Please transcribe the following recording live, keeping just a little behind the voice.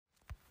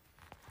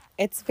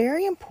It's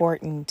very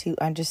important to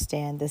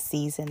understand the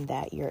season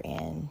that you're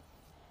in.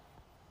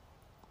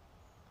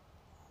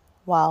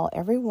 While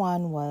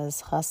everyone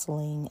was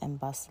hustling and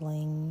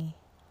bustling,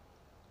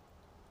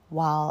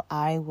 while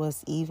I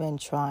was even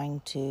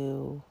trying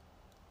to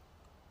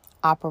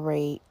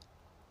operate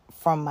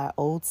from my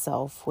old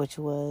self, which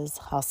was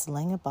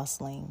hustling and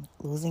bustling,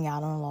 losing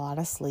out on a lot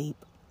of sleep,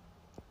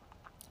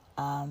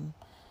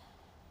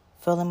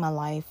 filling my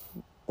life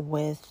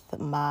with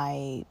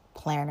my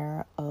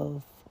planner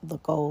of the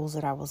goals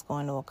that I was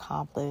going to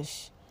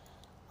accomplish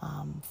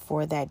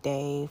for that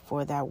day,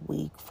 for that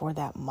week, for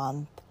that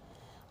month.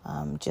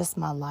 Just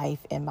my life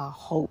and my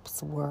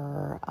hopes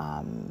were,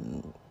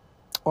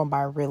 or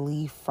my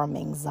relief from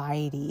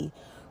anxiety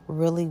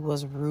really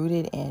was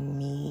rooted in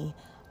me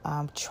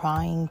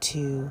trying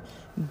to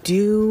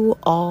do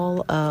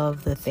all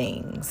of the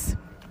things.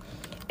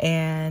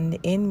 And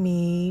in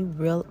me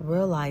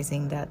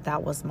realizing that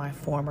that was my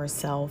former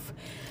self,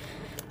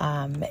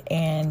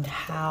 and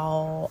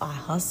how I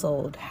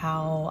hustled,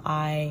 how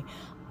I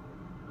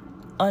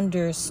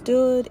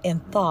understood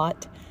and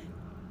thought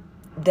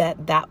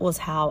that that was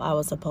how I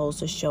was supposed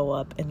to show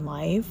up in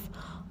life.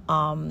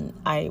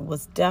 I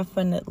was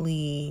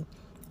definitely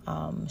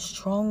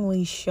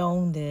strongly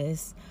shown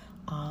this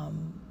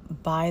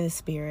by the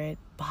Spirit,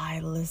 by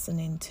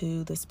listening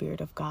to the Spirit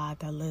of God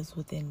that lives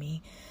within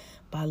me,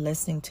 by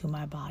listening to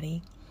my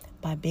body,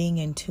 by being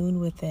in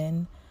tune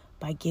within,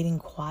 by getting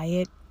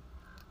quiet.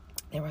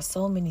 There were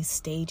so many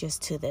stages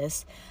to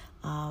this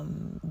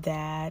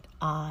that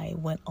I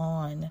went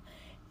on,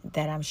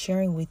 that I'm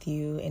sharing with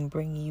you and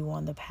bringing you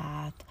on the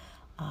path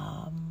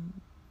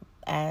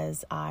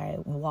as I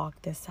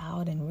walk this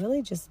out and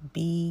really just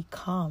be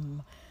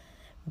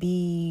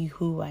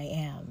who I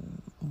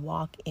am,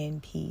 walk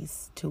in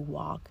peace, to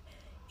walk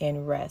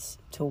in rest,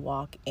 to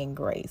walk in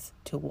grace,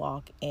 to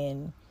walk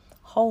in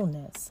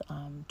wholeness,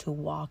 to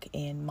walk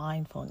in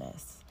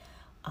mindfulness,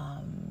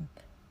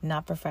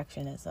 not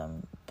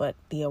perfectionism, but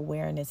the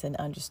awareness and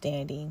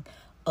understanding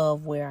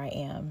of where I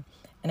am.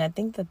 And I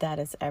think that that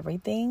is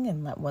everything.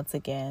 And once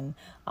again,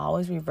 I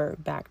always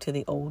revert back to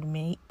the old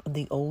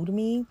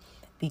me,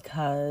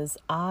 because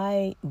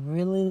I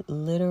really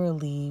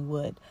literally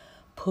would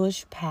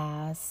push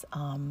past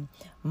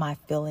my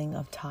feeling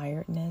of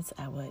tiredness.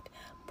 I would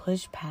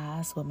push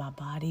past what my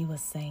body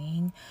was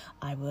saying.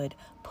 I would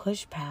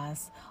push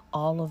past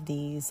all of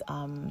these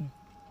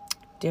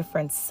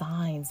different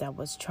signs that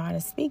was trying to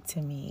speak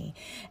to me.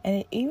 And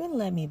it even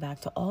led me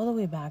back to all the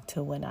way back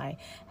to when I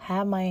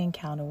had my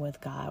encounter with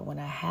God, when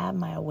I had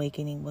my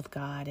awakening with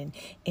God. And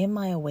in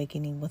my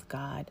awakening with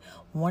God,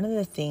 one of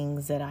the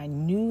things that I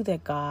knew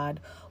that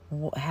God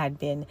had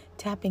been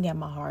tapping at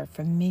my heart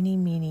for many,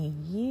 many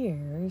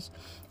years,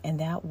 and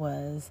that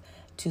was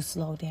to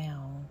slow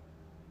down.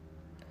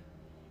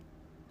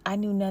 I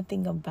knew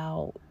nothing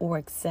about or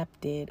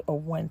accepted or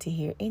wanted to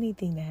hear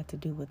anything that had to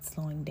do with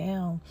slowing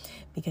down,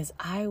 because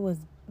I was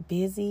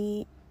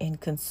busy and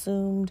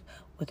consumed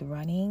with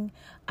running.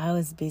 I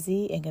was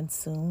busy and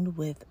consumed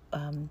with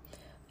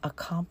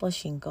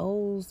accomplishing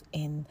goals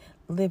and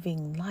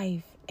living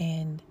life,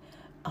 and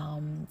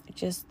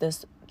just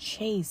this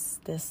chase,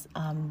 this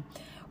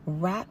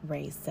rat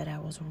race that I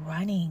was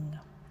running,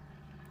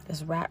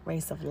 this rat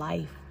race of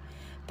life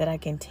that I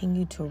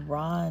continued to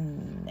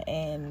run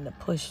and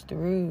push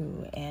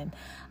through. And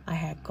I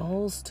had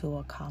goals to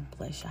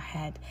accomplish. I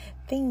had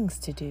things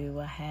to do.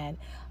 I had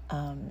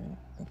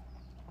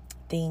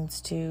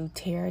things to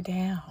tear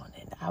down.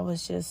 And I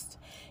was just,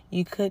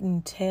 you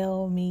couldn't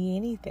tell me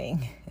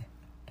anything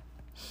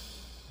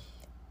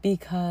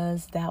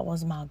because that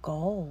was my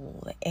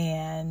goal.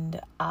 And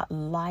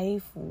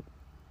life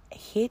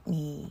hit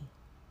me.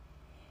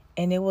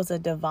 And it was a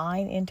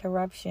divine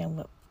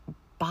interruption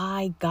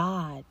by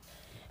God.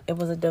 It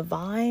was a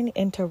divine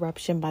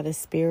interruption by the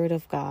Spirit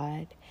of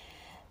God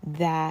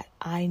that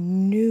I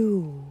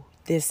knew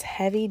this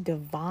heavy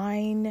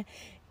divine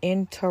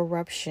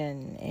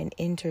interruption and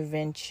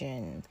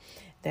intervention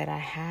that I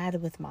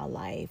had with my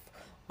life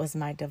was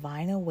my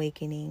divine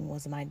awakening,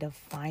 was my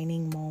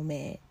defining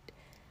moment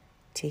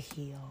to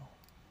heal.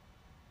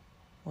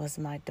 Was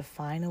my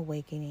divine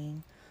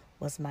awakening,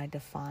 was my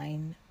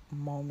divine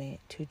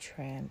moment to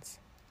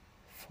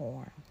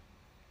transform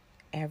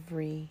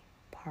every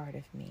part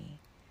of me.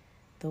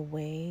 The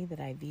way that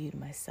I viewed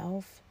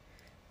myself,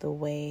 the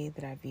way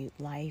that I viewed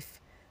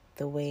life,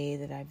 the way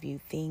that I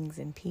viewed things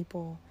and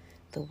people,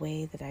 the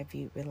way that I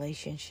viewed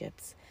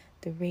relationships,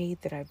 the way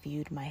that I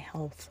viewed my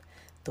health,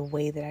 the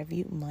way that I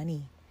viewed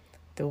money,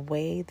 the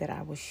way that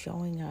I was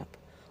showing up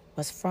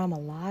was from a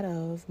lot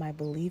of my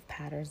belief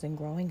patterns and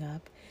growing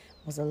up,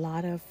 was a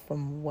lot of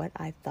from what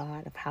I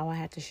thought of how I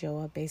had to show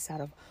up based out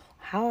of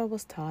how I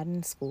was taught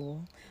in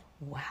school,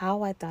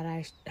 how I thought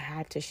I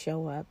had to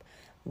show up,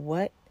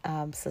 what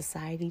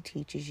society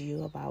teaches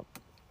you about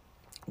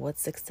what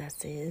success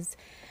is,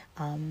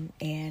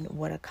 and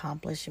what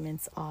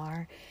accomplishments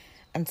are.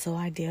 And so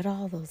I did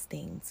all those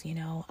things.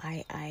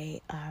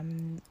 I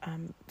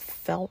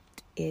felt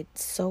it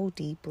so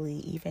deeply,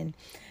 even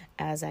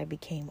as I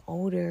became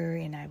older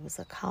and I was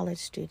a college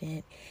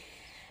student.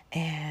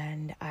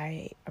 And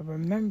I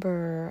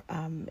remember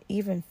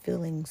even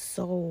feeling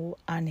so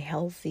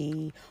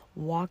unhealthy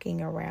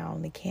walking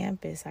around the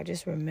campus. I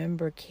just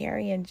remember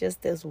carrying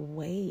just this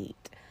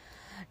weight.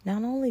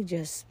 Not only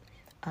just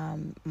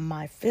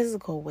my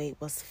physical weight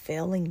was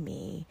failing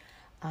me,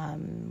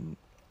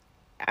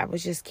 I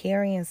was just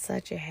carrying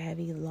such a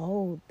heavy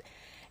load.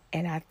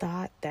 And I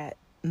thought that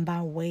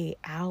my way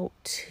out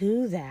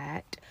to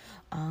that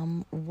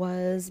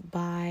was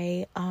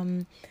by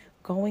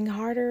going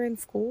harder in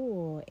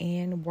school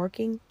and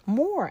working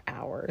more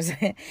hours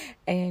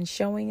and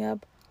showing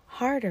up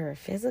harder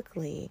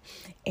physically.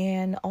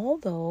 And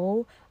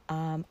although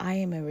I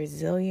am a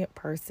resilient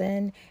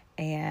person,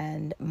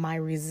 and my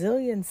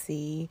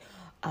resiliency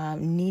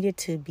needed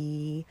to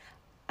be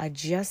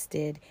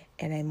adjusted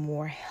in a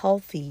more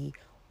healthy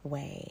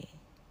way.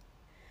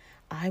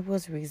 I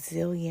was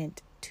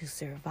resilient to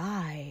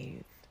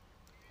survive.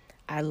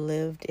 I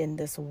lived in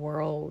this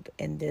world,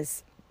 in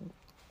this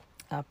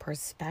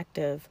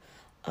perspective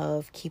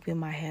of keeping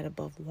my head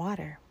above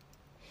water.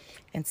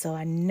 And so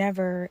I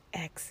never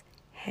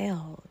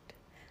exhaled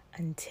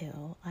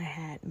until I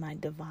had my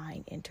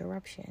divine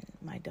interruption,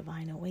 my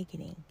divine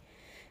awakening.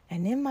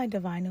 And in my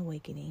divine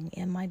awakening,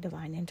 in my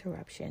divine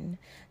interruption,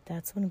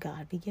 that's when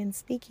God began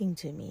speaking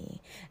to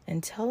me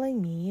and telling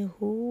me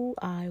who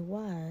I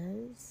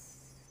was,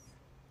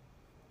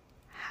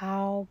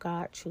 how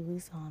God truly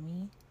saw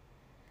me,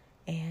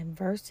 and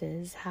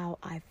versus how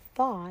I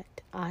thought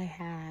I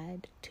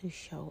had to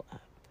show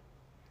up.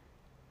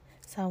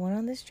 So I went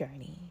on this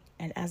journey,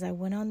 and as I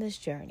went on this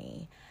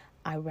journey,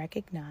 I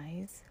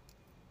recognized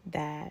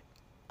that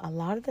a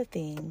lot of the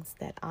things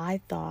that I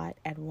thought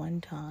at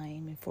one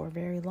time and for a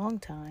very long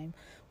time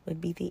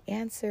would be the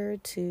answer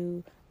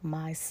to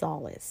my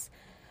solace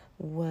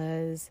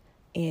was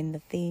in the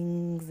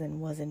things,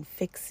 and wasn't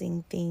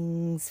fixing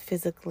things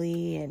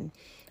physically, and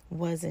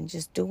wasn't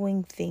just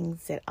doing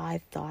things that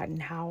I thought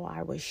and how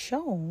I was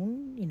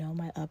shown,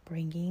 my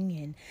upbringing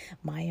and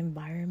my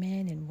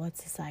environment and what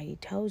society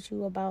tells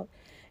you about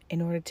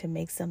in order to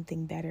make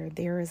something better.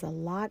 There is a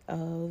lot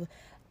of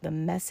the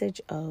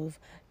message of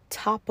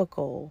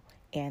topical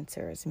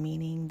answers,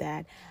 meaning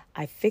that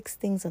I fix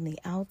things on the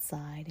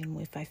outside,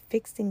 and if I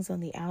fix things on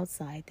the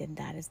outside, then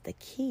that is the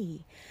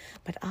key.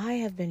 But I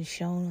have been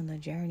shown on the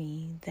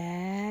journey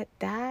that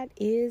that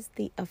is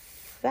the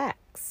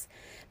effects,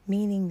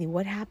 meaning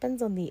what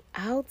happens on the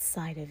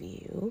outside of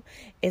you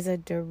is a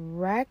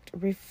direct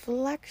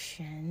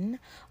reflection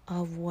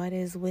of what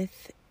is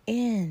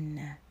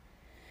within.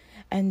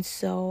 And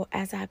so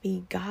as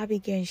God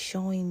began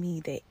showing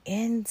me the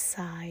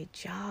inside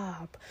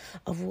job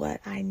of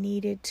what I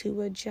needed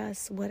to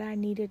adjust, what I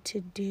needed to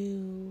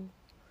do,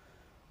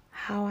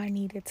 how I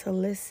needed to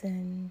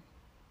listen,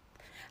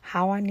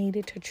 how I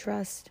needed to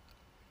trust.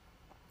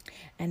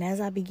 And as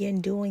I began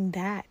doing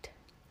that,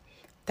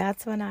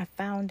 that's when I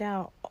found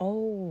out,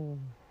 and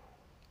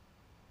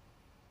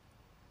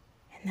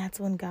that's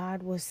when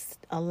God was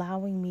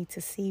allowing me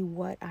to see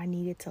what I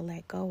needed to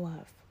let go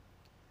of.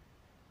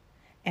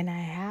 And I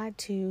had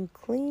to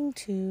cling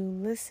to,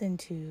 listen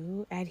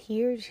to,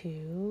 adhere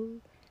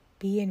to,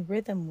 be in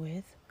rhythm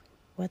with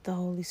what the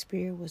Holy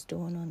Spirit was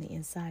doing on the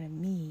inside of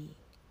me.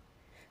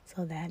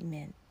 So that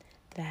meant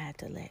that I had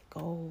to let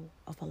go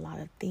of a lot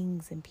of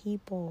things and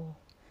people,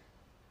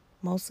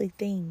 mostly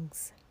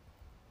things.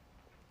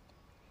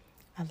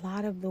 A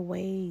lot of the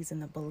ways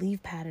and the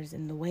belief patterns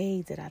and the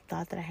ways that I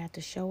thought that I had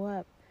to show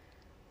up,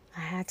 I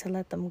had to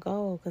let them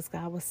go, because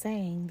God was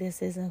saying,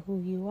 this isn't who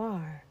you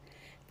are.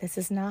 This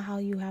is not how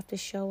you have to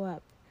show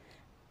up.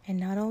 And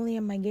not only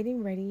am I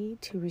getting ready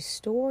to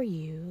restore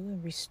you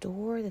and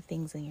restore the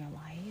things in your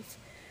life,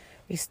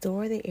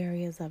 restore the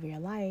areas of your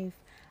life,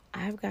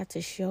 I've got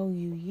to show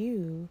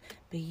you,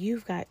 but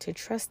you've got to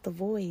trust the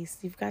voice.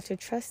 You've got to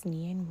trust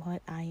me in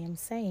what I am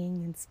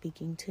saying and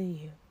speaking to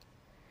you.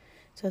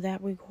 So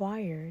that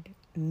required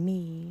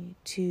me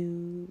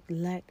to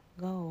let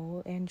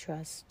go and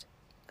trust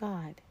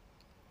God.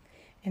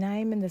 And I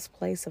am in this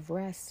place of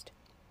rest.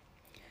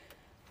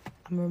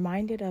 I'm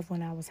reminded of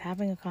when I was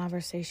having a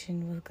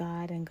conversation with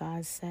God, and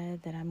God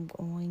said that I'm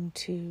going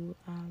to,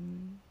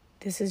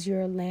 this is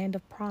your land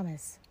of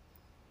promise.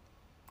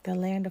 The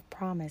land of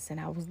promise. And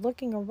I was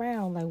looking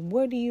around like,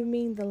 what do you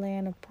mean the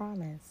land of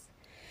promise?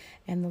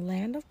 And the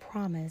land of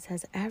promise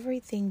has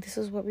everything, this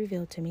is what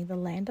revealed to me, the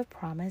land of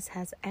promise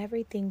has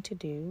everything to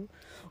do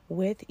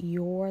with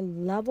your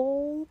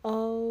level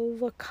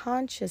of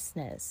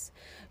consciousness.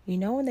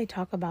 When they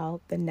talk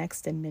about the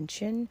next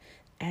dimension,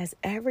 has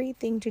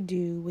everything to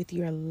do with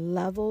your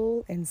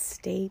level and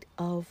state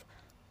of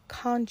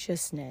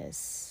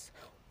consciousness.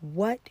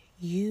 What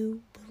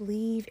you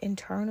believe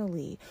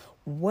internally,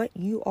 what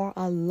you are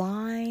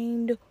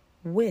aligned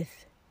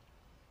with.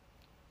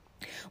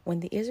 When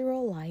the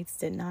Israelites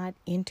did not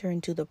enter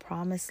into the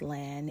promised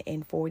land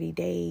in 40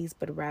 days,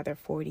 but rather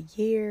 40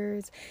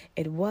 years,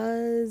 it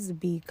was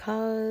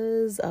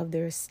because of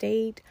their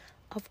state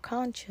of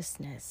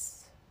consciousness.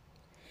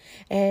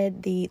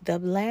 And the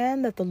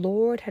land that the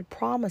Lord had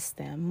promised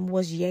them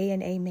was yea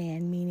and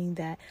amen, meaning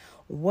that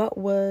what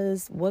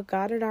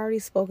God had already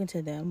spoken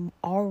to them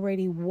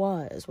already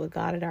was. What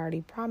God had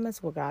already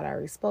promised, what God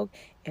already spoke,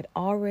 it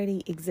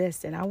already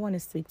exists. And I want to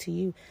speak to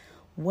you.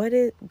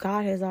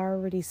 God has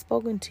already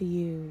spoken to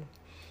you.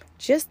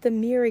 Just the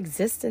mere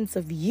existence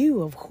of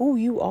you, of who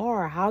you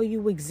are, how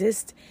you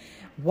exist,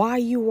 why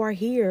you are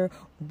here,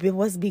 it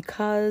was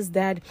because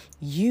that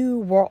you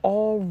were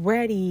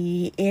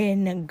already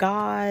in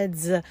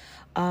God's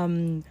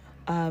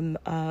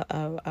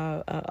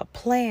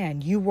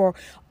plan. You were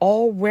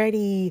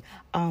already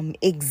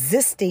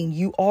existing.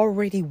 You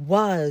already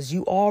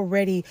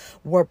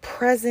were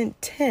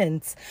present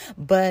tense,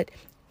 but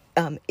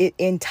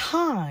in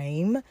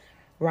time,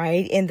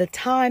 right? In the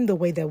time, the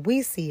way that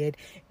we see it,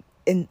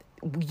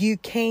 you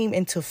came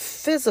into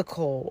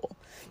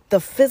the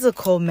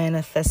physical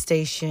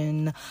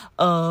manifestation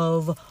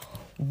of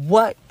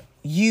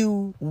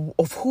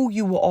of who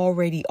you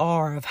already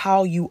are, of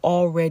how you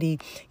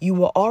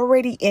were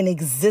already in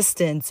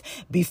existence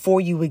before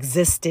you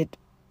existed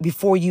in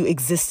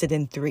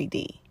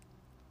 3D.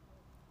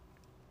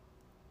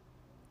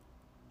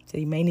 So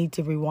you may need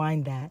to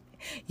rewind that.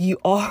 You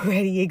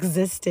already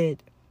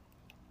existed.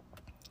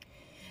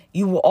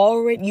 You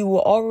already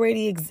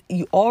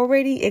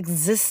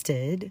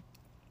existed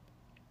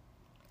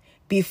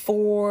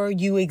before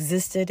you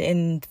existed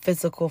in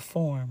physical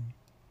form.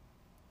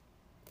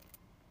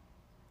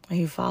 Are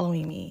you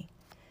following me?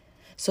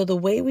 So the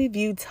way we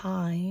view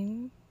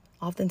time,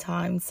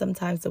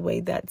 sometimes the way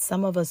that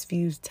some of us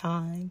view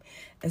time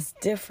is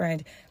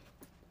different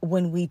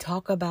when we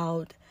talk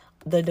about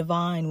the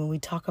divine, when we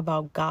talk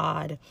about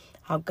God,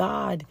 how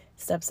God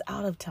steps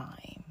out of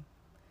time,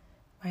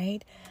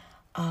 right?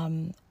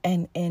 And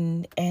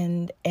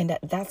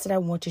that's what I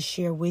want to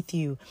share with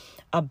you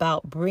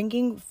about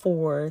bringing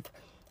forth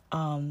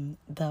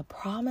the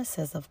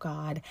promises of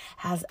God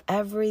has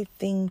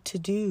everything to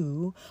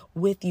do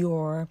with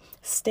your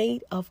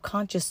state of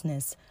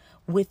consciousness,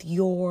 with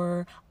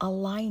your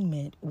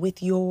alignment,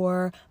 with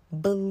your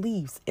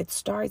beliefs. It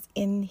starts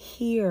in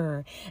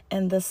here,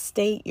 and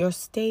your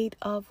state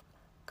of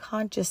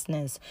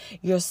consciousness,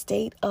 your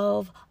state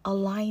of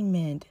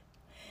alignment,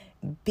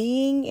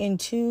 being in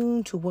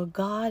tune to what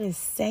God is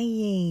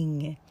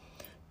saying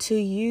to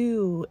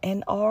you.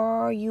 And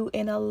are you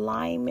in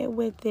alignment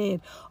with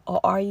it, or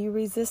are you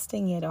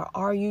resisting it, or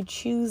are you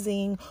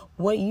choosing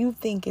what you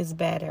think is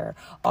better,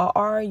 or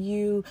are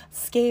you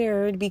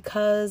scared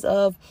because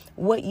of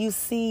what you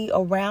see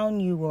around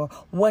you, or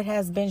what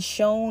has been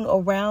shown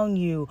around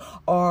you,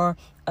 or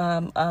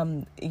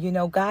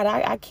God,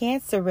 I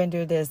can't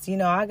surrender this.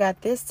 I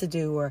got this to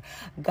do. Or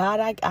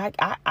God,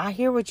 I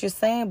hear what you're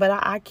saying, but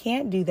I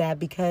can't do that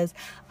because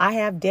I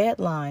have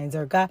deadlines.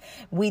 Or God,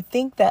 we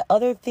think that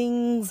other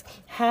things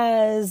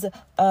has,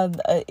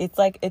 it's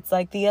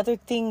like the other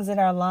things in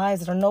our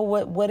lives. I don't know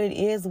what it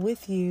is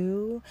with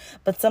you,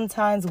 but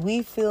sometimes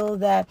we feel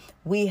that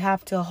we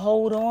have to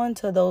hold on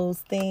to those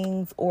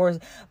things or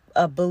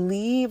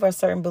believe a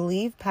certain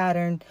belief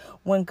pattern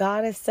when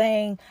God is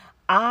saying,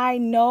 I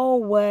know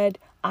what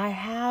I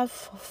have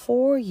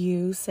for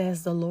you,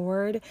 says the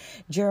Lord.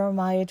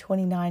 Jeremiah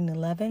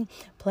 29:11,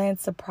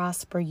 plans to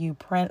prosper you,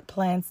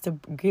 plans to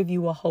give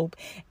you a hope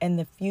in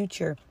the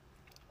future.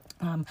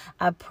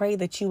 I pray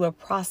that you will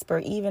prosper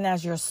even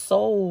as your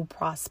soul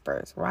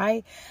prospers,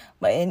 right?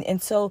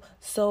 So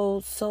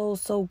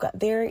God,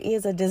 there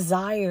is a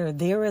desire,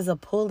 there is a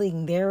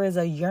pulling, there is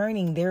a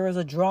yearning, there is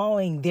a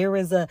drawing, there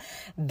is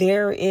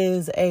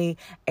a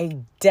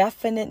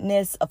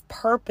definiteness of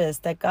purpose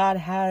that God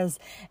has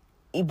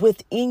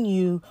within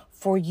you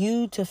for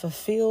you to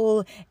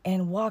fulfill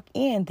and walk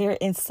in there.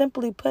 And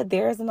simply put,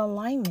 there is an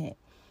alignment.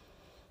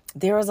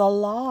 There is a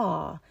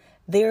law.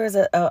 There is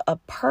a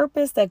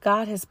purpose that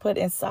God has put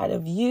inside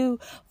of you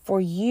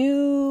for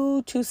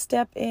you to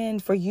step in,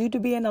 for you to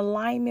be in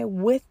alignment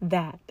with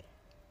that.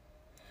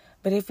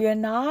 But if you're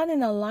not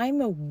in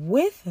alignment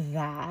with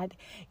that,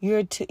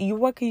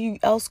 what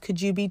else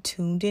could you be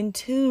tuned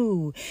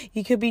into?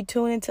 You could be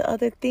tuned into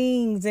other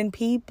things and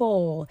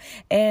people,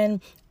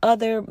 and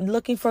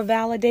looking for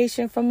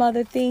validation from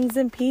other things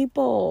and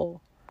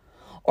people,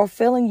 or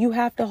feeling you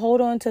have to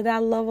hold on to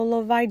that level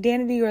of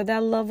identity or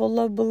that level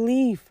of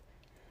belief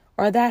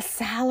or that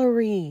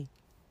salary,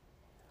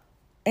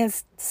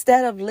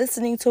 instead of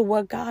listening to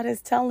what God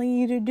is telling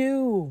you to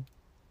do.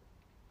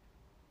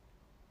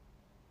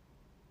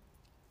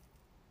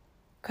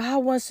 God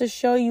wants to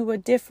show you a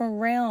different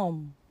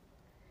realm,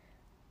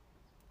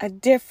 a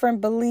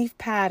different belief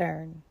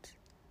pattern,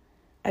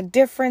 a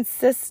different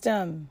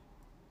system,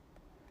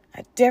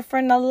 a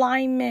different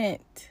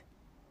alignment,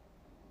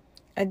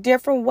 a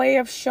different way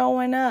of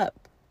showing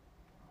up,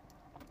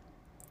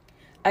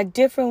 a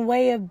different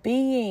way of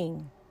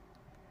being.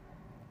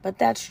 But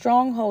that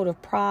stronghold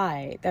of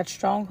pride, that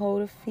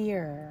stronghold of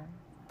fear,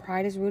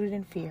 pride is rooted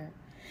in fear.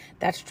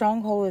 That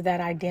stronghold of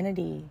that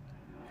identity,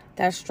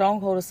 that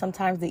stronghold is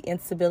sometimes the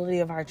instability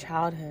of our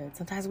childhood.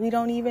 Sometimes we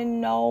don't even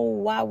know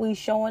why we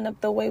showing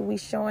up the way we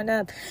showing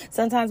up.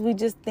 Sometimes we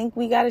just think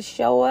we got to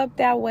show up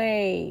that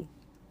way.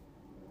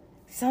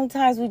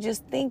 Sometimes we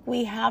just think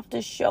we have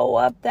to show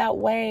up that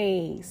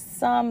way.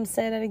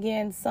 Say that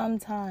again,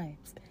 sometimes.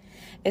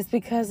 It's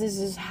because this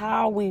is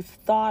how we've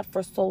thought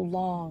for so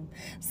long.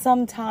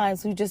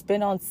 Sometimes we've just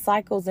been on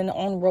cycles and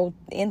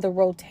in the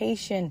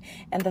rotation,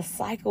 and the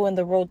cycle and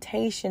the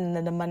rotation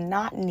and the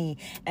monotony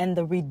and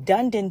the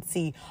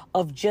redundancy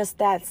of just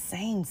that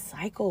same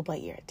cycle,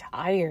 but you're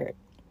tired.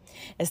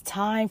 It's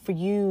time for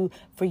you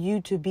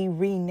to be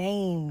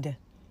renamed.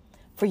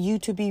 For you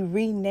to be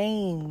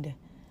renamed.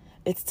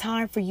 It's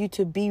time for you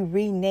to be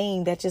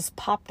renamed. That just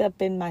popped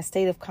up in my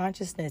state of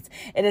consciousness.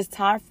 It is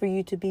time for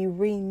you to be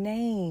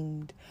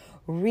renamed,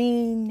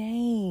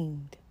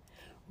 renamed,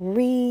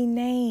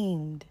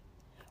 renamed,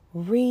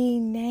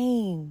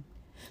 renamed,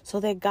 so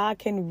that God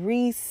can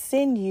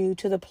resend you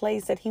to the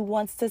place that He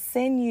wants to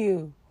send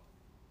you.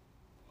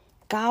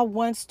 God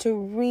wants to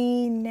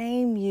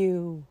rename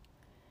you.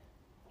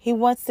 He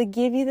wants to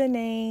give you the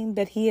name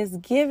that He has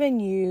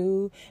given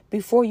you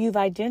before you've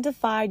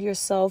identified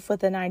yourself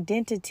with an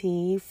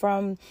identity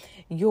from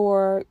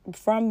your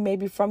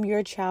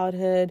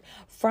childhood,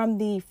 from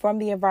the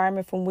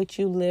environment from which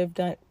you lived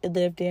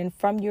in,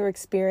 from your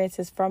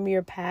experiences, from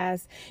your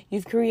past.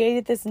 You've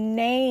created this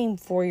name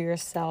for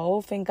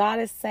yourself, and God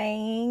is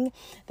saying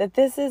that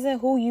this isn't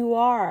who you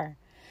are.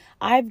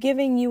 I've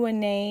given you a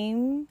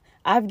name.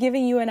 I've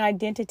given you an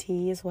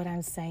identity, is what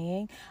I'm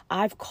saying.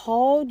 I've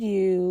called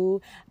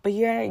you, but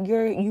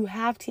you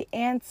have to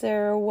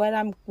answer what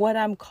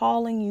I'm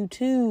calling you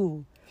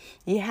to.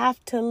 You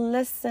have to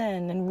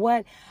listen, and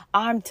what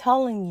I'm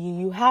telling you,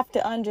 you have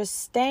to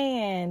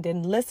understand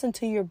and listen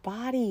to your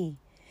body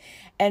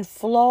and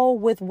flow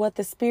with what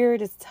the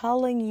Spirit is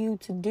telling you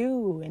to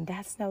do. And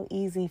that's no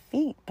easy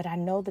feat, but I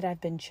know that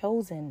I've been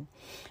chosen.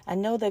 I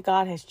know that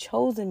God has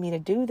chosen me to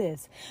do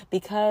this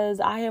because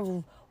I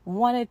have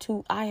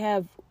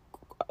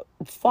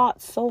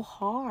fought so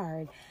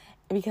hard,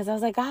 because I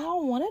was like, I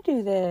don't want to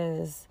do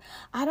this.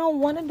 I don't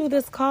want to do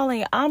this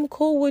calling. I'm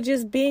cool with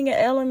just being an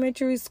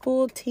elementary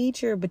school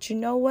teacher. But you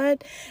know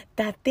what?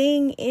 That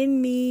thing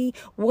in me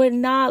would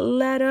not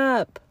let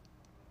up.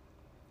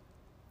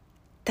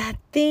 That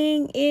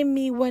thing in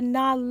me would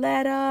not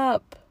let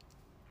up.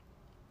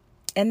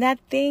 And that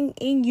thing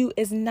in you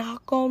is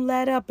not going to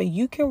let up. And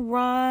you can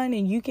run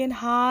and you can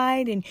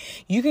hide and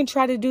you can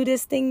try to do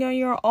this thing on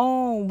your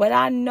own. But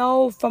I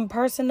know from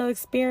personal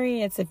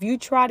experience, if you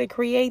try to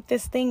create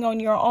this thing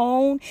on your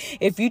own,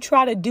 if you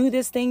try to do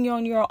this thing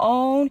on your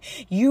own,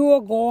 you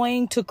are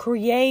going to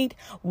create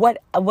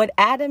what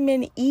Adam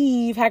and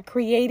Eve had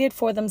created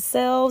for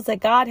themselves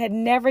that God had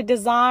never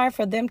designed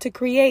for them to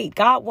create.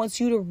 God wants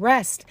you to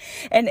rest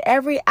in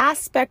every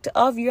aspect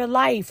of your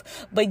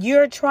life, but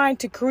you're trying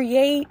to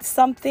create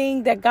something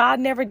that God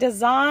never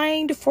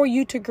designed for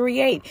you to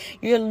create.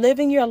 You're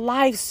living your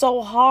life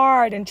so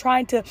hard and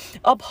trying to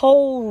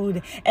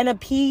uphold and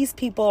appease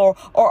people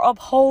or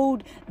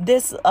uphold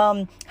this,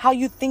 how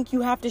you think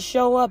you have to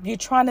show up. You're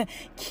trying to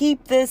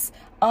keep this,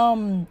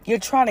 you're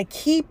trying to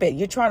keep it.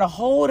 You're trying to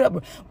hold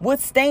up,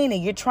 withstand it.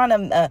 You're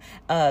trying to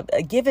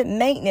give it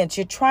maintenance.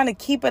 You're trying to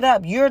keep it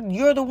up. You're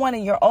the one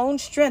in your own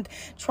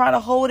strength trying to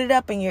hold it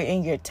up, and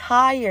you're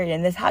tired.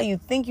 And that's how you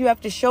think you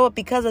have to show up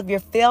because of your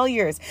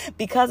failures,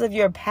 because of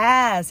your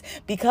past,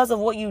 because of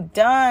what you've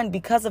done,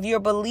 because of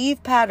your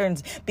belief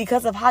patterns,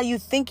 because of how you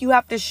think you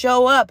have to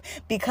show up,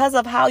 because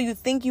of how you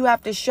think you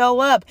have to show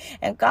up.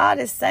 And God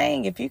is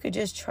saying, if you could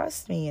just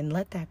trust me and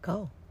let that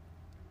go.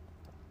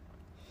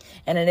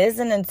 And it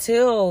isn't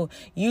until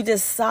you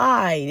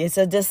decide. It's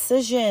a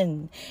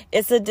decision.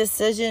 It's a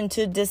decision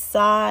to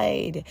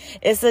decide.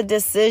 It's a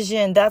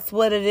decision. That's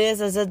what it is.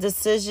 It's a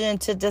decision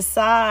to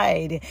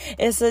decide.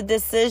 It's a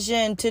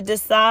decision to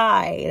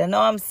decide. I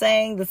know I'm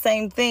saying the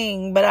same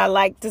thing, but I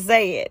like to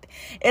say it.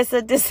 It's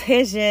a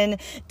decision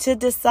to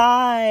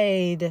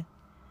decide.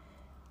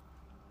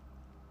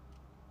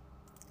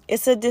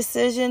 It's a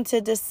decision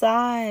to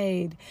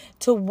decide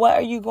to what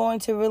are you going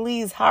to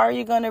release? How are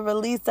you going to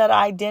release that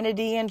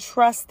identity and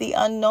trust the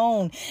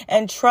unknown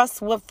and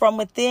trust what from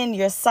within?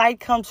 Your sight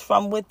comes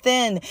from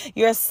within.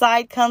 Your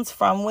sight comes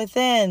from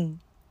within.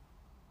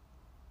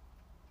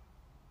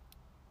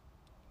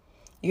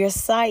 Your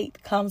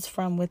sight comes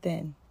from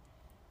within.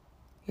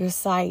 Your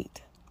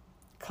sight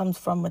comes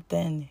from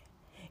within.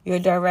 Your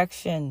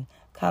direction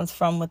comes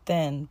from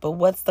within. But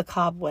what's the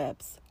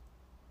cobwebs?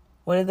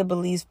 What are the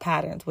belief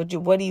patterns? What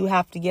do you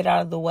have to get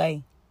out of the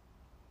way?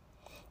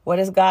 What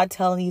is God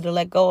telling you to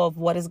let go of?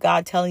 What is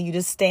God telling you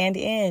to stand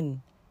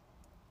in?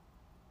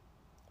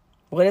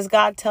 What is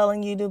God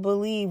telling you to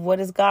believe? What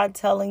is God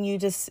telling you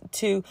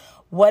to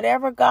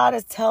whatever God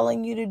is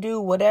telling you to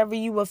do, whatever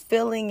you were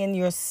feeling in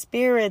your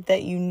spirit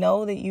that you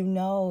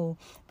know,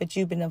 but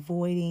you've been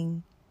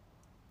avoiding,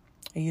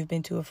 or you've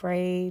been too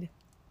afraid,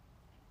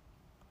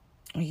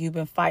 You've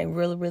been fighting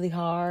really, really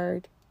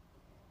hard.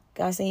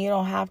 God saying you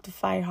don't have to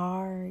fight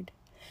hard.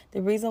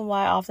 The reason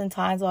why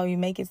oftentimes why we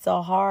make it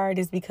so hard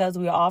is because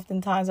we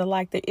oftentimes are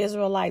like the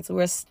Israelites.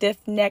 We're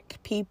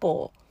stiff-necked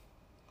people.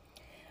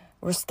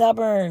 We're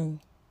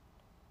stubborn.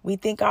 We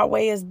think our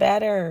way is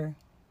better.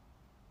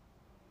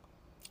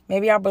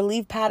 Maybe our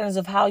belief patterns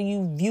of how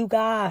you view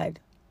God.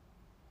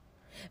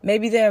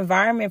 Maybe the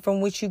environment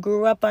from which you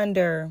grew up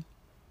under.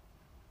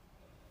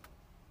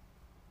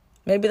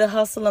 Maybe the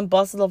hustle and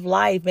bustle of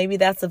life. Maybe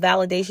that's the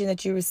validation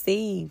that you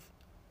receive.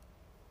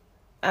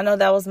 I know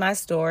that was my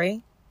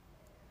story.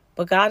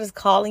 But God is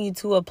calling you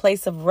to a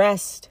place of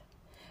rest.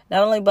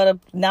 Not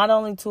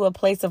only to a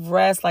place of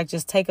rest, like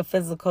just take a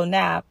physical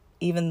nap,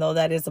 even though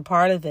that is a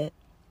part of it.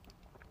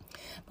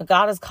 But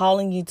God is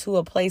calling you to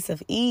a place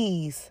of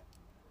ease,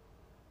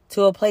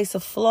 to a place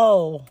of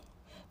flow,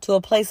 to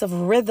a place of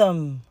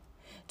rhythm,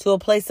 to a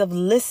place of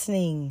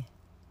listening,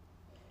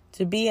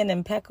 to be an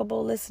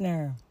impeccable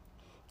listener,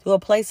 to a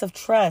place of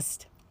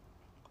trust.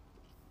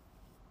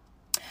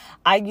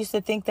 I used to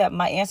think that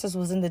my answers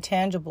was in the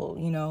tangible,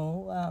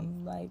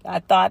 like I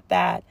thought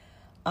that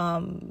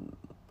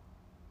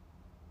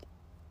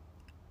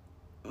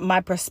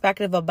my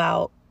perspective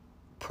about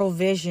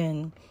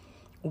provision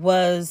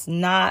was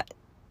not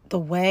the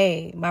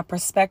way. My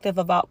perspective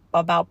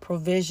about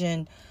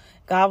provision,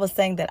 God was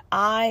saying that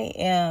I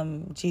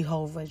am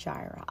Jehovah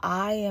Jireh.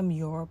 I am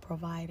your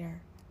provider.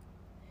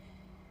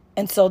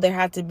 And so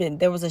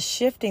there was a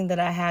shifting that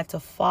I had to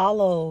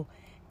follow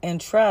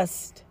and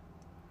trust,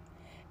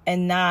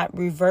 and not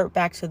revert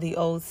back to the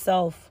old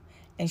self.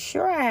 And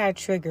sure, I had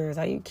triggers.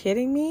 Are you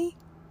kidding me?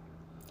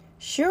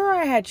 Sure,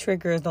 I had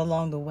triggers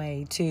along the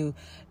way to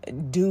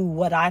do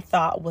what I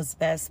thought was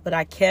best. But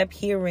I kept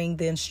hearing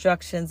the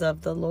instructions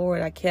of the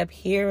Lord. I kept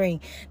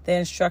hearing the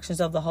instructions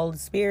of the Holy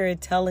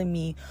Spirit telling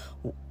me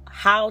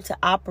how to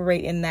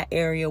operate in that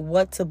area,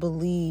 what to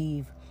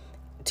believe,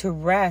 to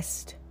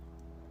rest,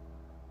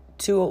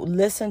 to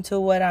listen to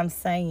what I'm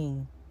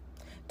saying,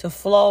 to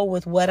flow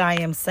with what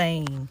I am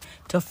saying,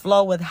 to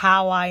flow with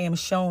how I am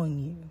showing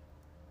you.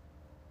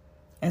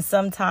 And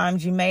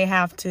sometimes you may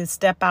have to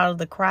step out of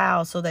the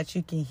crowd so that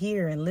you can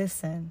hear and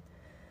listen.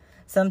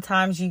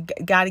 Sometimes you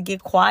got to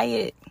get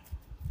quiet.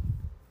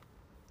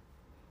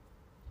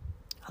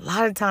 A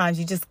lot of times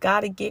you just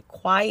got to get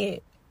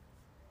quiet.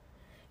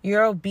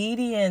 Your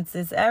obedience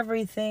is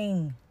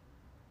everything.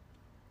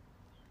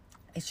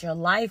 It's your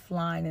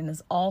lifeline, and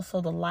it's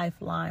also the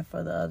lifeline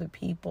for the other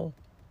people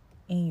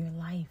in your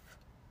life.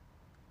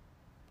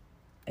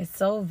 It's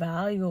so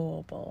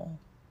valuable.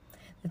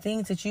 The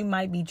things that you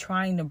might be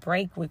trying to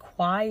break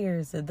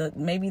requires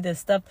maybe the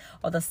stuff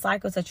or the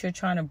cycles that you're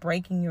trying to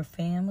break in your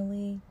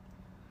family.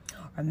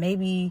 Or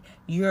maybe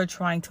you're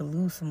trying to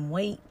lose some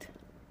weight.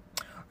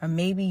 Or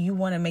maybe you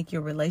want to make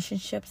your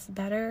relationships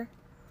better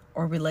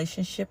or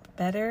relationship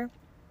better.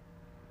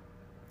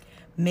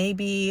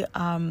 Maybe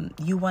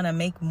you want to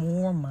make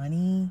more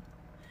money.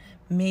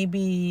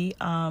 Maybe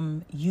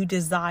you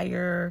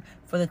desire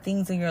for the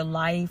things in your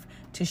life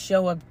to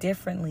show up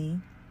differently.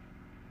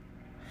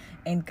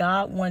 And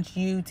God wants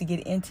you to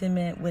get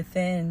intimate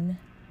within.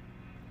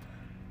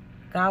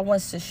 God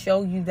wants to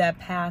show you that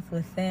path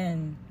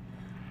within.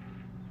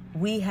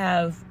 We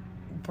have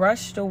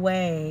brushed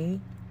away,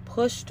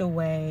 pushed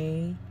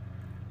away,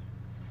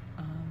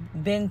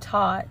 been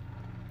taught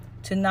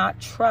to not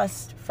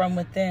trust from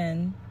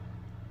within,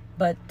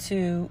 but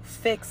to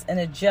fix and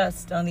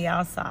adjust on the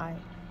outside.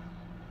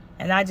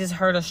 And I just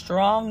heard a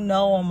strong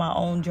no on my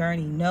own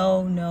journey.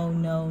 No, no,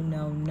 no,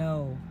 no,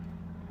 no.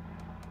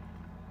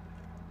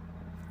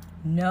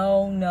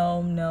 No,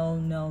 no, no,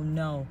 no,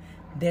 no.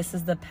 This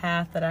is the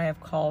path that I have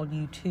called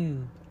you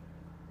to.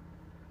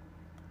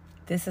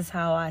 This is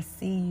how I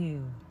see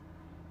you.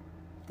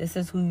 This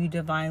is who you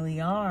divinely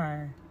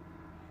are.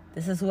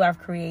 This is who I've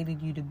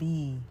created you to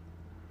be.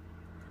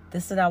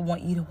 This is what I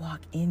want you to walk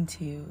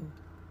into.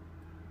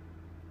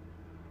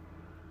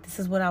 This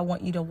is what I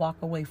want you to walk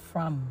away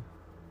from.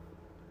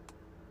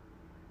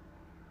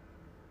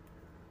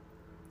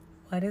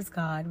 What is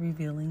God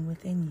revealing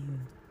within you?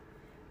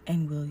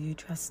 And will you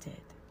trust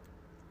it?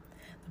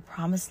 The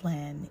promised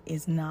land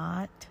is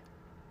not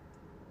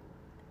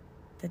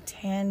the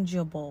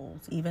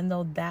tangibles, even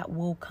though that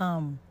will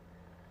come.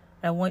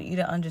 But I want you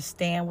to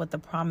understand what the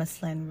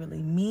promised land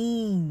really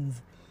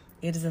means.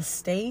 It is a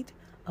state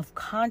of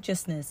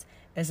consciousness.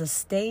 It is a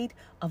state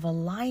of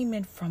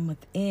alignment from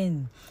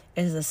within.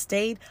 It is a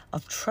state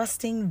of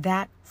trusting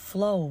that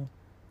flow.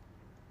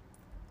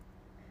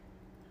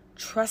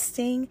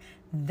 Trusting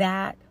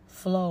that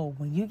flow.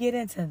 When you get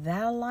into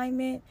that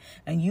alignment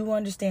and you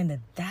understand that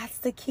that's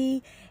the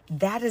key,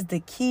 that is the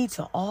key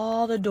to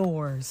all the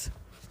doors.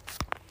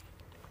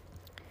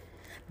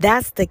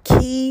 That's the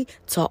key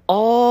to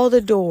all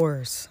the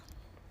doors.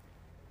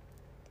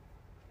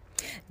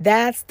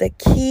 That's the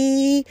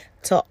key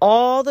to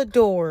all the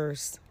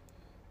doors.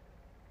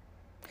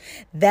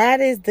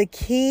 That is the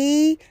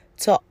key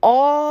to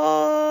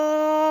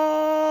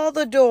all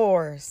the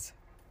doors.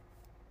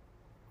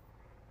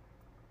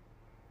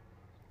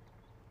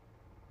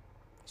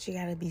 But you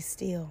got to be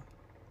still.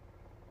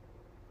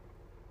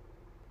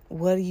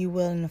 What are you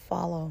willing to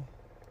follow?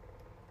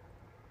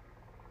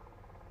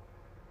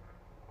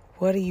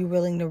 What are you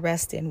willing to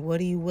rest in? What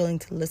are you willing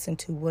to listen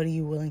to? What are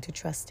you willing to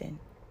trust in?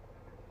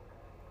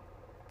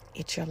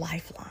 It's your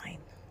lifeline.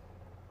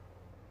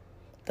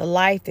 The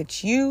life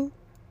that you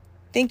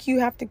think you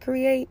have to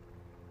create,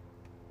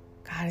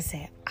 God is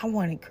saying, I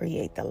want to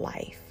create the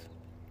life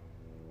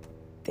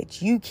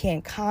that you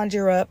can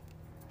conjure up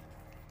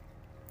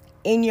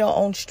in your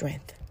own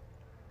strength.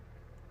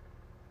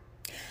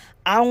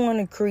 I want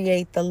to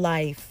create the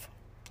life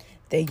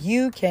that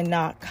you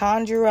cannot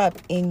conjure up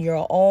in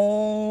your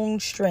own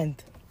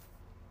strength.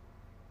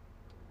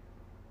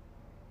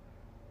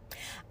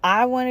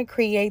 I want to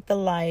create the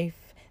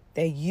life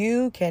that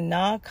you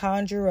cannot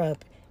conjure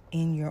up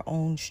in your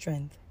own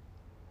strength.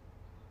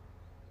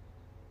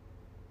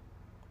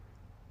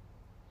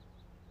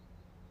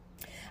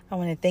 I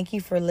want to thank you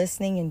for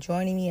listening and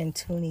joining me and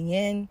tuning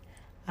in.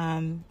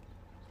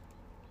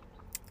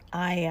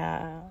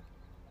 I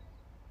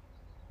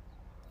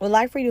would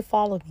like for you to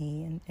follow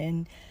me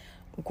and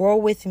grow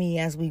with me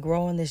as we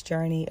grow on this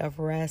journey of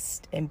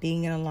rest and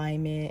being in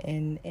alignment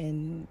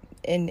and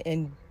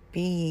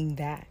being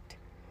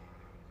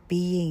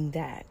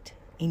that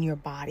in your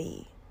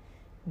body,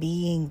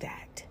 being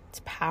that.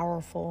 It's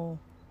powerful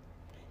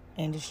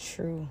and it's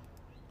true.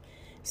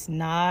 It's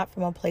not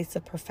from a place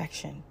of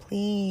perfection.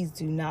 Please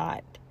do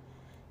not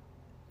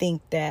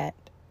think that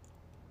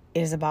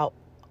it is about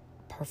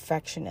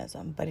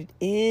perfectionism, but it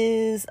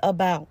is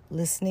about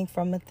listening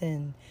from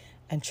within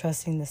and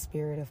trusting the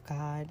Spirit of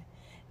God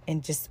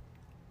and just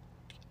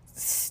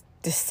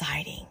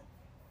deciding.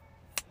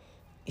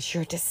 It's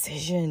your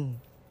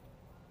decision.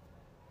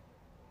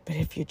 But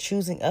if you're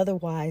choosing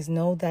otherwise,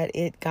 know that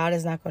God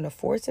is not going to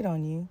force it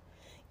on you.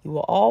 You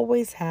will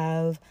always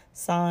have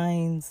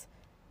signs,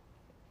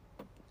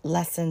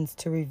 lessons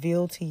to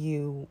reveal to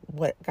you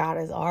what God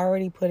has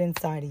already put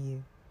inside of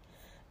you.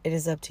 It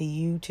is up to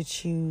you to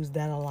choose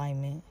that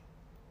alignment.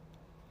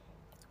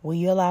 Will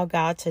you allow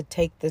God to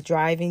take the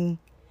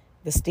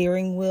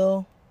steering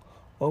wheel,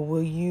 or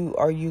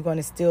are you going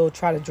to still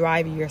try to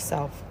drive it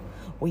yourself?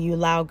 Will you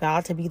allow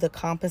God to be the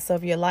compass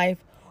of your life,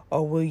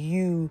 or will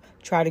you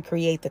try to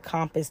create the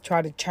compass,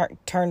 try to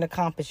turn the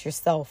compass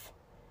yourself?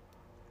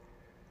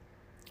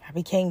 I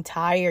became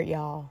tired,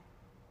 y'all.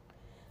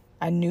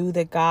 I knew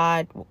that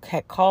God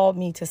had called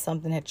me to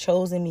something, had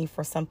chosen me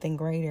for something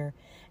greater,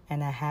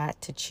 and I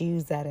had to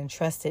choose that and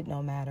trust it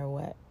no matter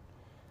what.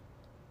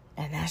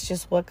 And that's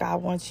just what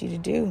God wants you to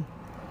do.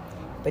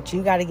 But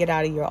you got to get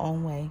out of your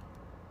own way.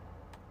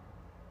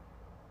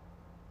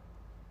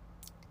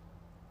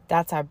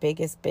 That's our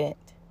biggest bent,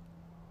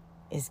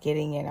 is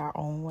getting in our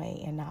own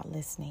way and not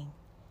listening.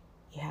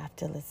 You have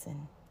to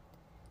listen.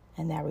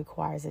 And that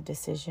requires a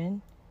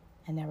decision,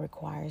 and that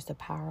requires the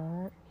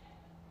power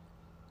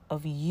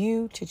of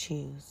you to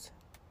choose.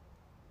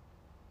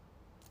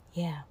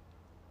 Yeah.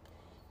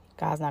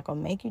 God's not going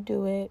to make you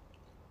do it.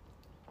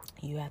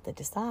 You have to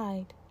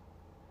decide.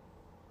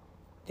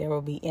 There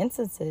will be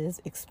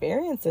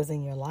experiences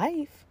in your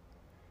life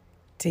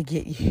to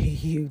get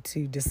you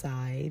to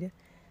decide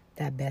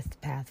that best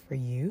path for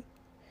you.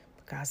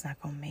 But God's not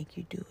going to make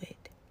you do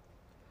it.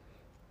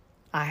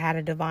 I had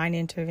a divine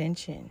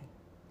intervention,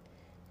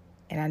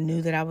 and I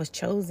knew that I was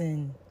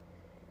chosen.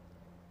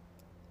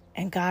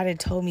 And God had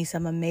told me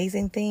some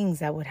amazing things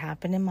that would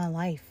happen in my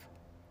life.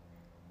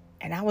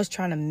 And I was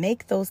trying to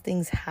make those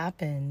things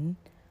happen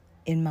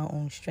in my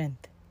own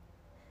strength.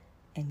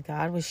 And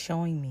God was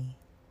showing me,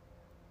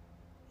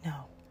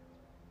 no.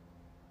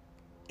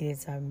 It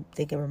is, I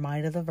think, a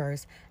reminder of the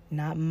verse,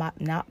 not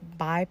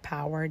by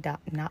power,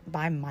 not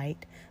by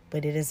might,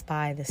 but it is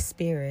by the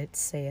Spirit,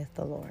 saith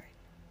the Lord.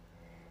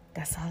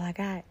 That's all I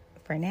got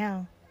for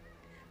now.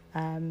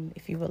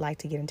 If you would like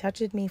to get in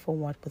touch with me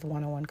with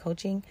one-on-one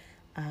coaching,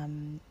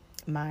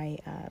 my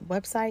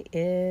website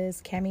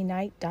is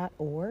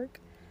cammyknight.org.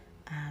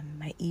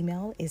 My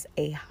email is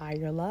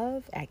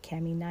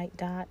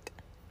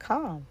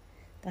ahigherlove@cammyknight.com.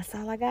 That's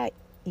all I got.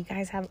 You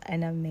guys have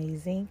an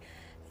amazing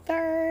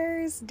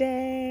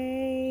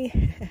Thursday.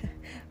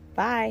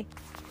 Bye.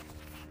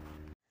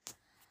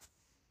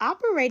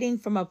 Operating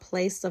from a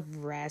place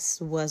of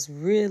rest was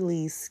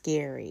really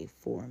scary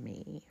for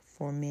me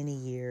for many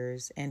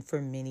years and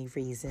for many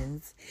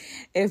reasons.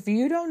 If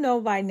you don't know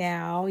by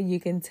now, you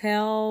can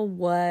tell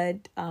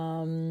what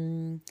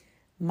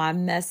my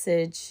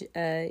message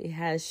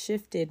has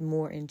shifted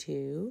more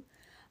into.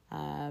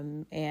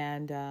 And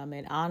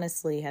it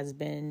honestly has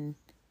been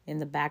in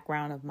the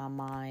background of my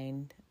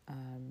mind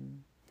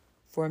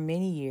for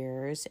many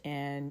years,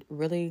 and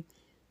really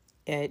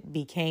it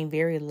became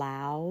very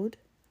loud.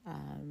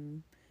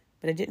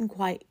 But I didn't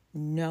quite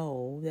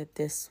know that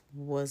this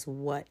was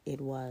what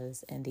it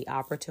was, and the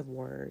operative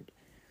word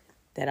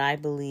that I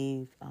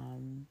believe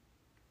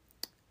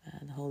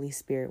the Holy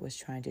Spirit was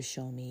trying to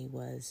show me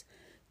was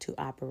to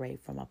operate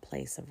from a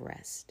place of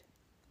rest.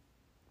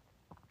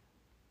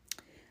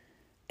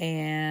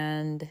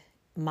 And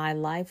my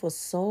life was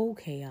so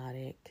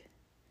chaotic,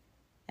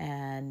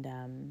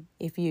 And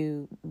if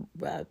you,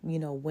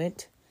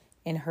 went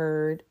and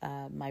heard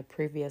my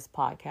previous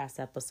podcast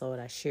episode,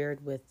 I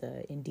shared with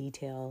in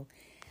detail.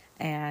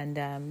 And,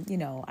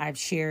 I've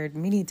shared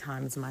many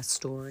times my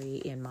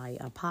story in my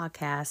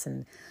podcast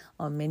and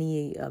on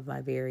many of my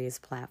various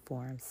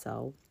platforms.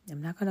 So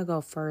I'm not going to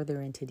go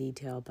further into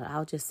detail, but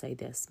I'll just say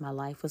this. My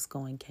life was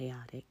going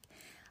chaotic.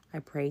 I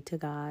prayed to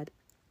God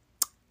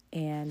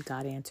and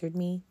God answered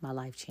me. My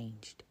life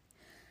changed.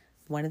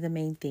 One of the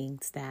main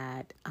things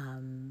that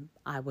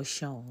I was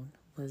shown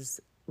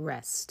was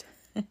rest.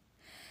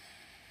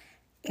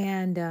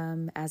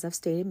 And as I've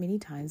stated many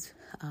times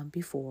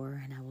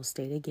before, and I will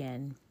state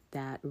again,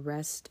 that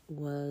rest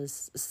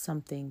was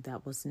something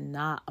that was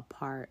not a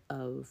part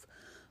of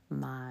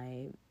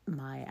my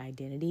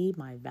identity,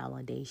 my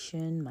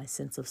validation, my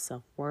sense of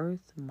self-worth,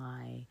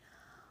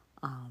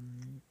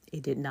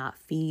 it did not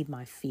feed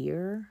my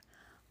fear.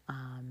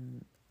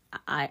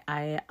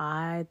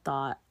 I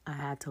thought I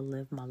had to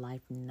live my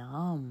life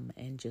numb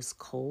and just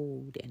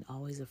cold and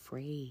always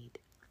afraid.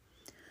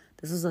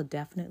 This was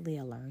definitely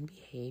a learned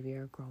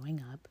behavior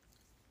growing up.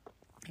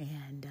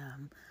 And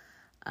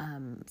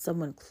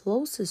someone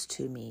closest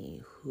to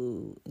me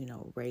who,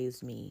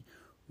 raised me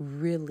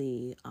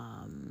really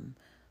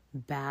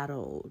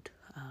battled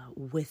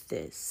with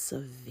this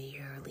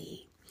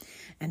severely.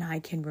 And I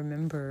can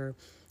remember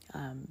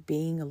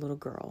being a little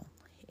girl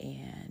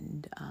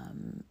and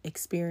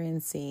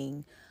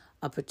experiencing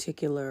a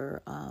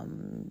particular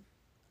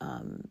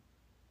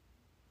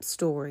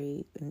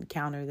story,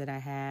 encounter that I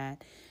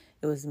had.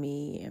 It was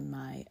me and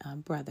my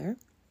brother,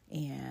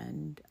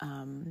 and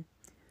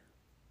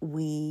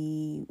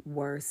we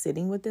were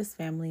sitting with this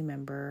family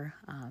member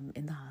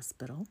in the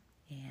hospital,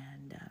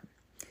 and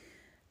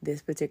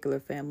this particular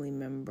family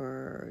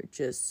member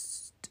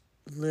just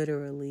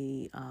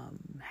literally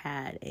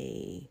had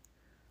a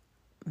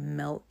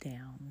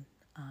meltdown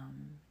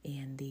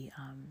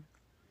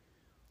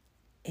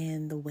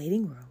in the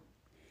waiting room.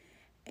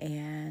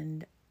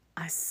 And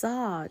I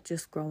saw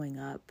just growing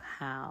up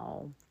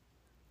how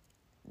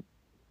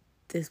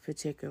this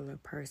particular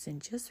person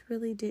just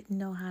really didn't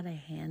know how to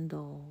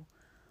handle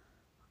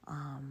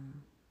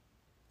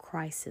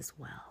crisis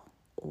well,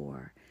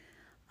 or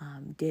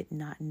did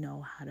not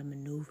know how to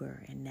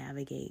maneuver and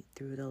navigate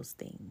through those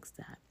things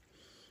that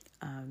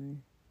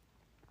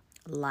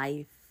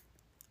life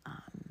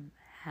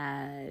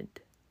had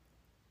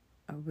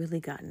really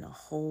gotten a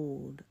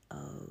hold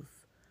of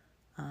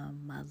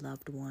my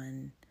loved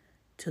one,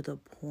 to the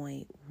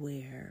point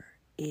where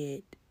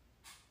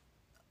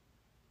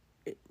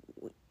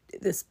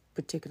this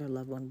particular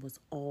loved one was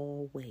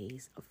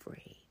always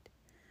afraid,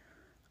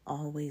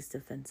 always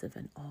defensive,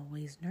 and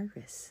always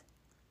nervous.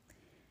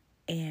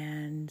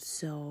 And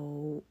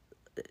so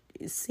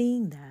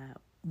seeing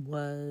that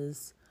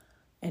was,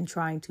 and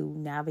trying to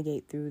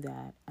navigate through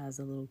that as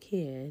a little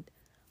kid,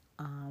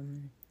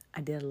 I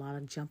did a lot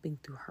of jumping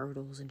through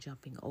hurdles and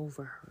jumping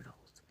over hurdles.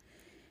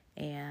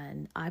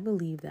 And I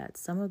believe that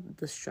some of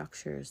the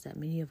structures that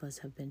many of us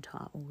have been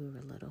taught when we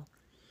were little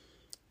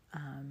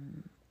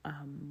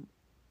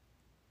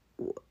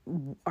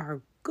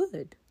are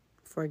good.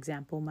 For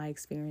example, my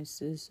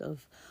experiences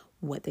of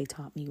what they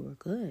taught me were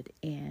good.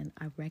 And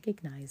I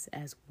recognize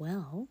as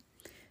well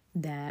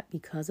that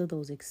because of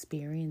those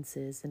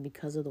experiences and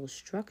because of those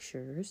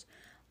structures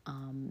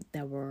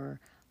that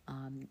were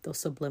those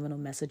subliminal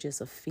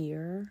messages of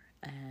fear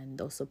and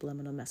those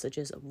subliminal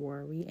messages of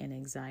worry and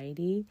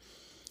anxiety,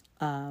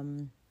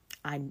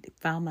 I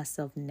found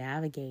myself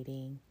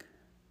navigating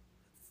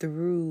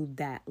through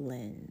that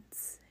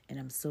lens. And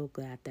I'm so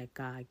glad that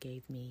God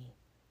gave me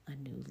a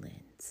new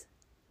lens.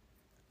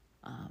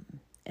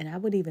 And I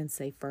would even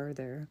say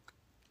further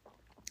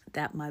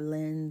that my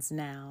lens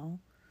now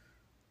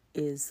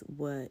is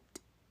what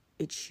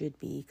it should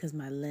be, because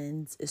my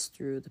lens is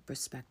through the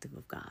perspective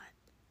of God.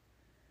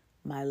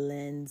 My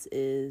lens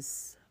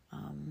is,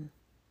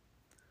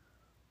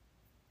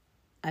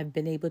 I've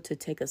been able to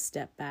take a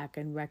step back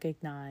and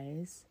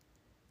recognize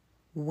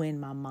when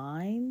my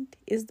mind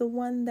is the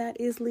one that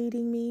is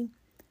leading me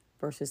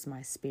versus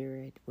my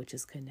spirit, which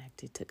is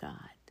connected to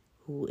God,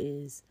 who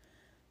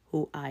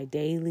I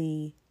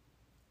daily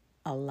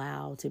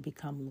allow to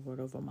become Lord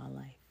over my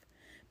life,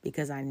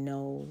 because I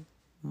know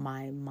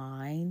my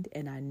mind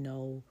and I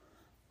know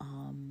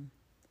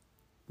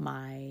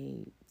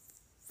my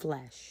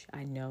flesh.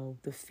 I know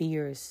the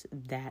fears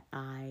that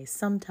I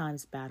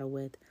sometimes battle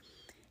with,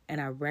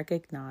 and I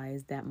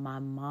recognize that my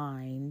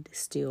mind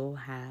still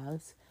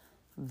has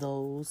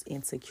those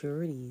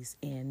insecurities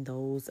and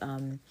those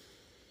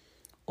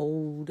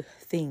old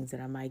things that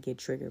I might get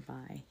triggered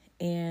by.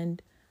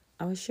 And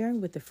I was sharing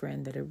with a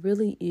friend that it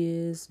really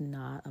is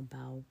not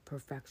about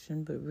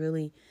perfection, but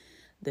really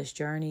this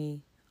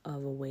journey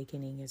of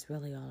awakening is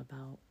really all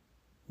about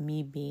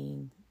me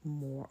being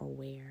more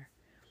aware.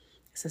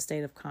 It's a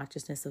state of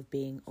consciousness of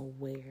being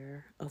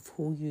aware of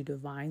who you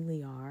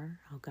divinely are,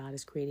 how God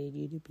has created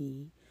you to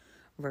be,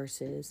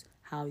 versus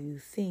how you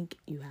think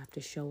you have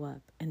to show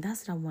up. And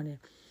that's what I want to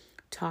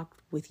talk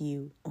with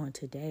you on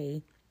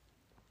today.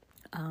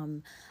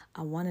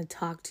 I want to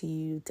talk to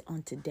you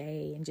on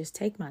today and just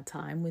take my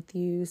time with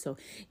you. So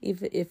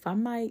if I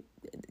might,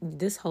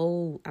 this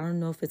whole, I don't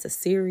know if it's a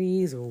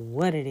series or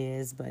what it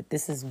is, but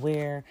this is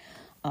where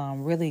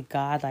really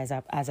God,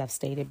 as I've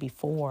stated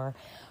before,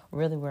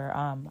 really where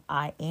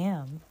I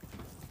am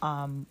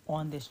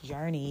on this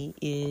journey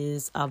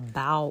is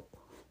about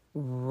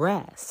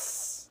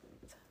rest.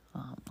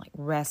 Like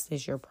rest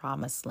is your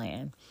promised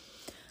land.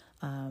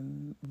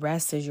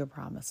 Rest is your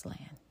promised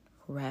land.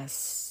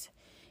 Rest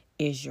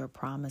is your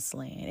promised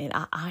land. And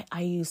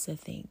I used to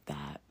think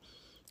that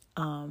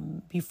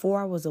before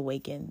I was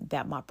awakened,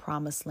 that my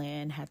promised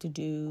land had to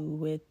do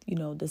with,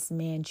 this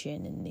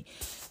mansion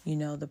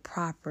and the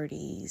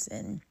properties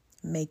and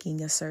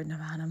making a certain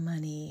amount of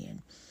money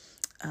and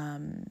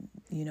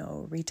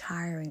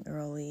retiring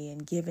early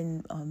and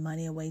giving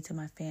money away to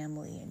my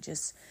family and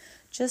just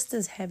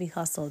this heavy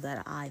hustle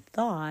that I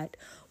thought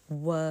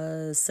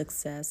was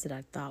success, that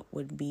I thought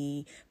would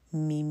be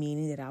me,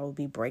 meaning that I would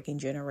be breaking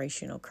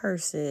generational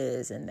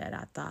curses, and that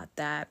I thought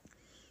that,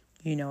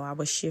 I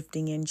was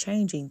shifting and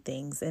changing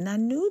things. And I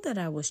knew that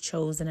I was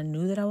chosen. I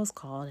knew that I was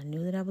called. I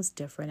knew that I was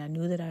different. I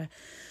knew that I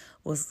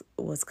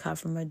was cut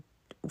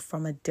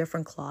from a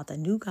different cloth. I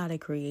knew God had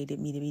created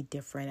me to be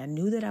different. I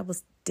knew that I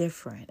was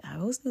different. I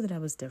always knew that I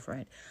was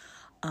different.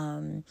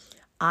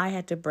 I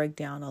had to break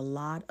down a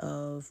lot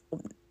of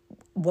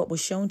what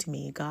was shown to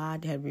me.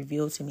 God had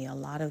revealed to me a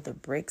lot of the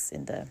bricks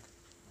in the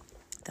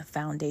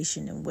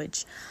foundation in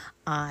which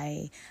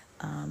I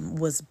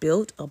was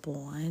built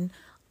upon.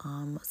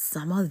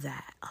 Some of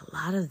that, a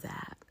lot of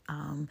that,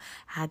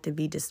 had to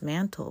be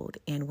dismantled.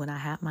 And when I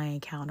had my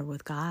encounter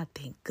with God,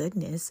 thank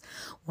goodness,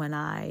 when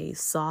I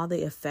saw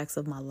the effects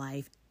of my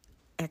life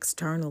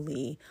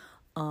externally,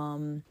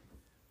 and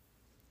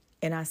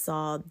I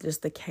saw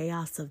just the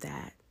chaos of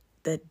that,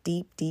 the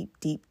deep, deep,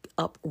 deep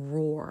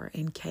uproar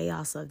and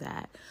chaos of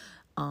that,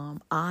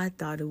 I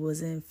thought it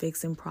was in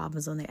fixing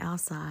problems on the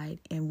outside.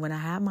 And when I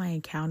had my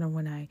encounter,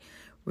 when I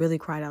really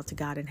cried out to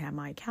God and had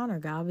my encounter,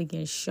 God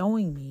began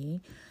showing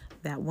me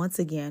that once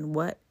again,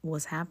 what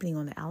was happening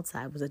on the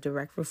outside was a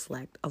direct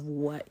reflect of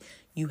what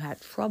you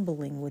had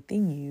troubling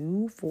within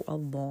you for a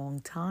long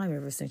time,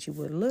 ever since you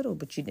were little,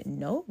 but you didn't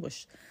know it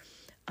was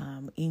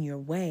in your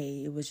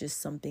way. It was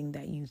just something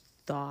that you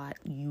thought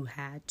you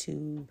had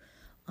to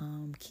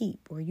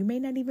keep, or you may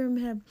not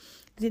even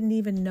didn't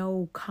even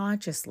know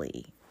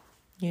consciously,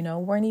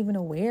 weren't even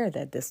aware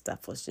that this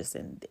stuff was just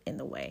in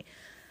the way.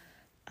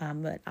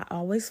 But I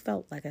always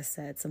felt, like I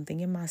said,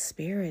 something in my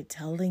spirit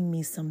telling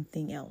me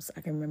something else.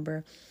 I can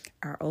remember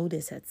our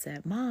oldest had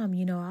said, "Mom,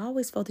 I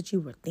always felt that you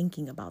were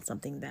thinking about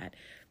something, that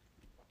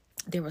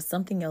there was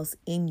something else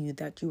in you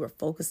that you were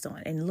focused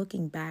on." And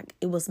looking back,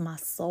 it was my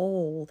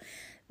soul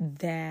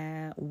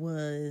that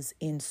was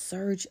in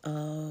search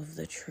of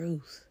the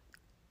truth.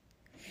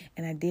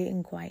 And I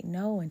didn't quite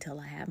know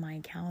until I had my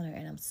encounter.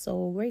 And I'm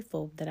so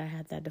grateful that I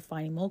had that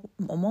defining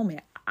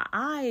moment.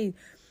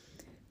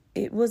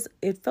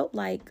 It felt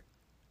like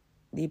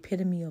the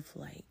epitome of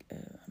like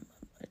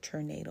a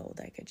tornado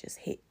that could just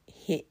hit,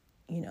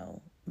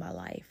 my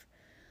life.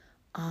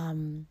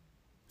 And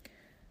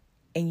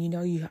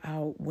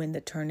how when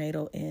the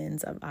tornado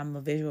ends, I'm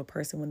a visual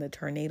person. When the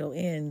tornado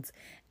ends,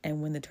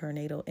 and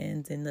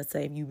let's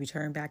say if you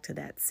return back to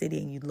that city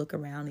and you look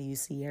around and you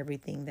see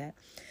everything that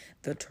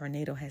the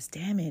tornado has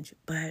damaged,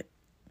 but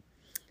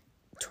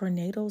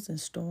tornadoes and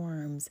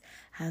storms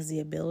has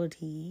the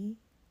ability,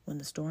 when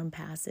the storm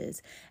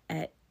passes,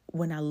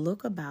 when I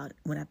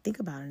think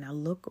about it and I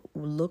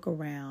look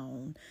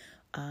around,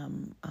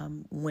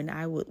 when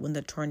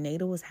the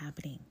tornado was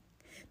happening,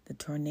 the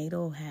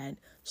tornado had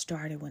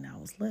started when I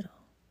was little.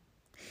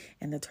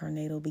 And the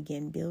tornado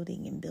began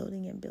building and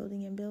building and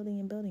building and building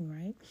and building,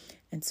 right?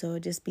 And so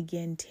it just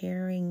began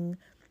tearing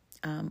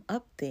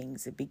up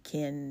things. It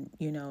began,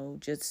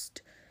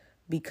 just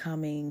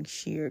becoming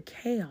sheer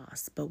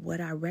chaos. But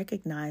what I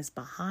recognized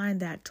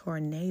behind that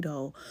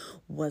tornado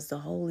was the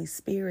Holy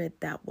Spirit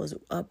that was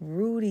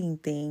uprooting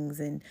things,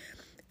 and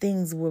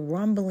things were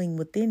rumbling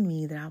within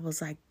me that I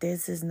was like,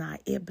 this is not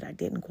it, but I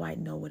didn't quite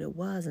know what it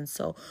was. And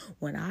so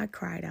when I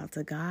cried out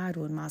to God,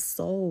 when my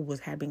soul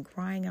had been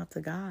crying out to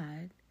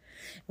God,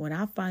 when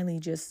I finally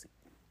just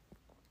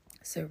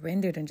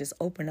surrendered and just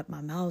opened up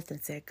my mouth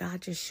and said,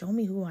 God, just show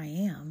me who I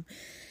am.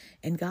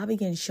 And God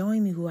began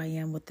showing me who I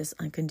am with this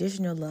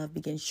unconditional love,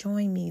 began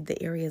showing me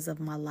the areas of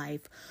my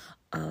life,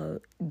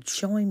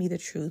 showing me the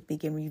truth,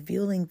 began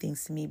revealing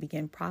things to me,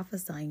 began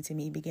prophesying to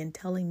me, began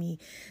telling me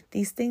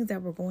these things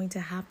that were going to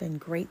happen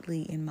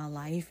greatly in my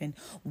life, and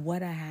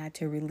what I had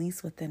to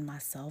release within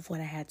myself, what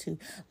I had to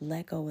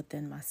let go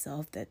within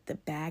myself, that the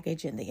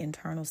baggage and the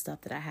internal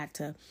stuff that I had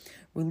to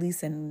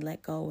release and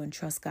let go and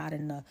trust God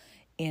in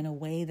a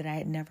way that I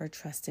had never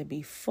trusted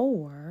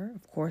before.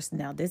 Of course,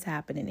 now this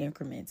happened in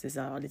increments. It's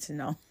all to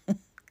know.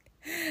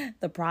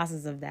 The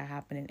process of that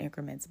happened in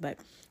increments. But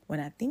when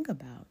I think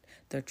about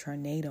the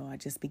tornado, I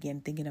just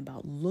began thinking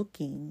about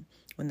looking,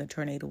 when the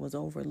tornado was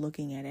over,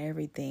 looking at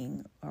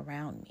everything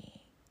around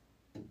me.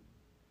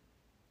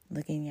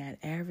 Looking at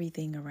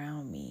everything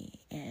around me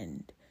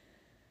and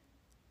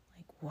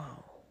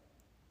whoa,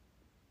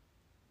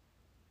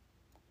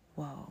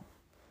 whoa.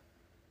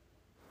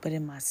 But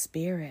in my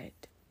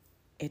spirit,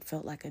 it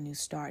felt like a new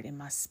start. In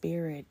my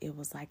spirit, it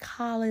was like,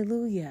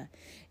 hallelujah.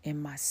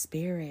 In my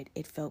spirit,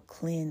 it felt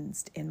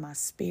cleansed. In my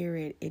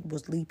spirit, it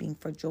was leaping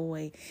for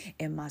joy.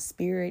 In my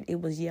spirit,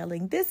 it was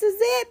yelling, this is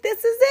it,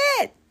 this is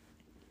it.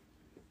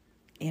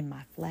 In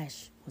my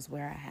flesh was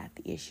where I had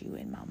the issue.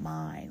 In my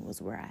mind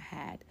was where I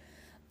had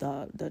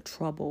the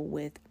trouble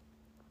with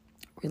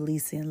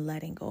releasing,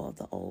 letting go of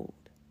the old.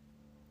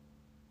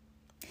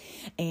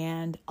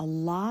 And a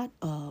lot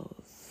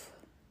of,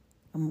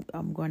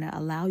 I'm going to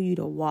allow you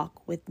to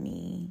walk with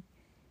me,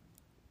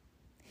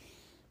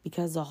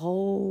 because the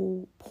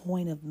whole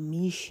point of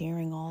me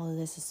sharing all of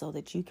this is so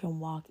that you can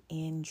walk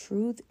in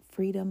truth,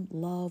 freedom,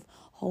 love,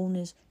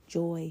 wholeness,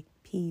 joy,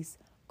 peace,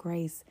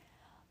 grace,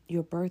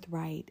 your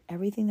birthright.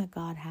 Everything that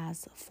God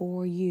has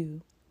for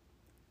you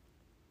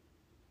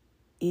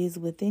is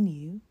within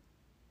you.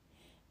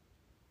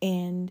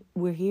 And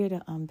we're here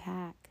to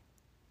unpack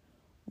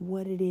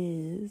what it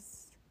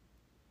is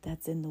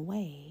that's in the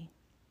way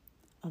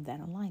of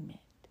that alignment.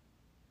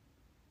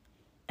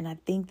 And I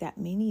think that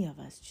many of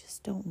us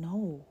just don't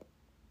know.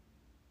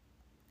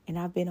 And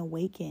I've been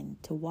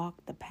awakened to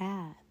walk the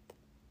path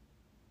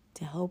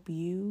to help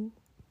you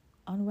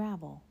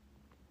unravel,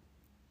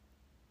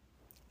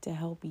 to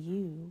help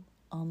you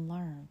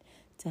unlearn,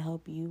 to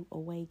help you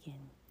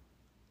awaken.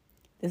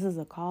 This is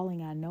a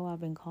calling I know I've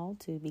been called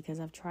to, because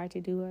I've tried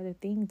to do other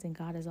things and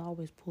God has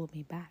always pulled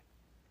me back.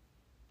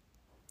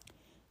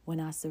 When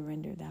I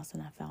surrendered, that's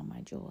when I found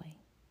my joy.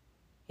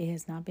 It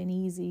has not been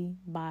easy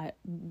by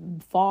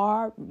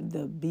far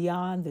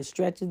beyond the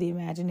stretch of the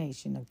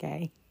imagination,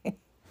 okay?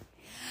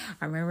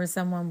 I remember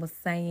someone was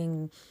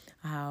saying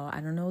how, I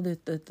don't know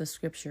the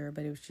scripture,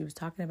 but she was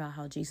talking about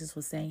how Jesus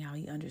was saying how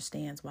he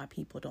understands why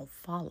people don't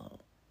follow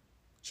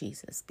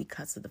Jesus,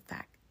 because of the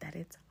fact that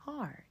it's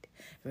hard.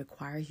 It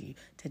requires you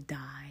to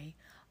die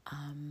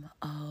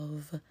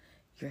of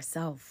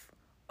yourself,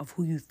 of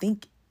who you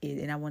think it,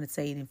 and I want to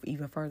say it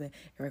even further,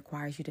 it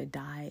requires you to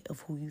die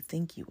of who you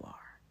think you are.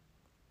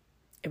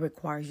 It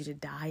requires you to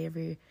die of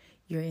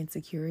your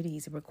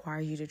insecurities. It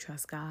requires you to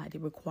trust God.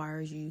 It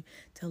requires you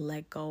to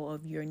let go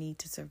of your need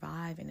to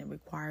survive. And it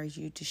requires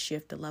you to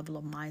shift the level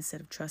of mindset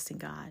of trusting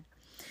God.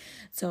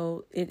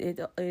 So it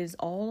is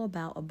all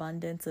about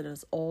abundance. It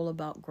is all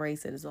about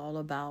grace. It is all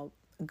about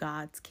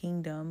God's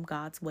kingdom,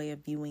 God's way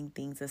of viewing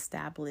things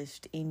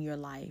established in your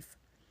life,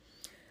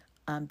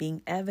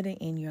 being evident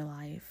in your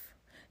life.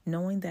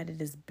 Knowing that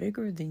it is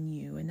bigger than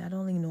you, and not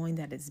only knowing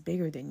that it's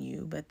bigger than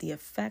you, but the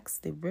effects,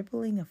 the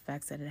rippling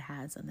effects that it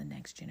has on the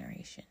next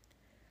generation.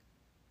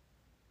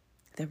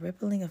 The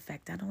rippling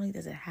effect, not only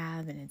does it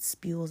have and it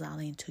spills out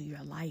into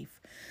your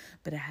life,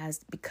 but it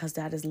has, because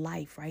that is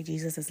life, right?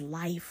 Jesus is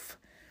life.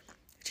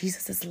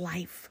 Jesus is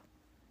life.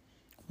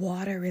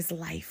 Water is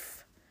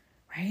life,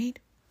 right?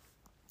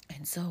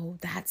 And so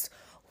that's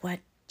what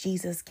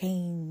Jesus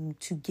came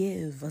to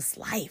give us,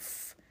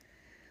 life.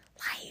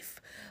 Life.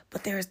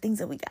 But there's things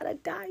that we gotta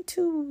die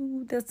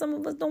to, that some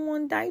of us don't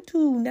want to die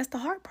to. And that's the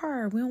hard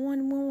part. I don't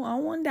want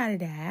to die to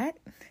that.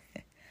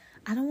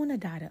 I don't want to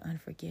die to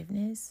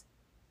unforgiveness.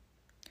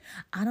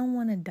 I don't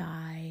want to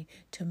die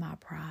to my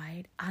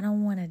pride. I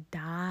don't want to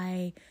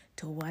die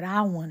to what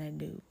I want to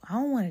do. I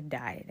don't want to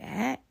die to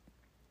that.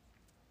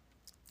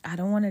 I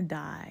don't want to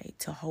die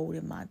to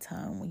holding my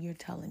tongue when you're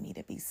telling me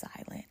to be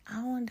silent. I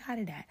don't want to die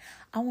to that.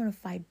 I want to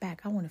fight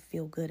back. I want to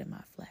feel good in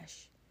my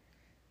flesh.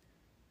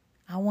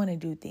 I want to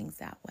do things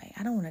that way.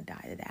 I don't want to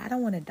die to that. I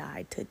don't want to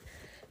die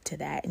to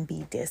that and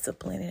be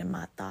disciplined in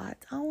my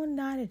thoughts. I don't want to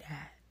die to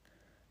that.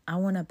 I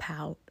want to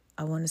pout.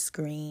 I want to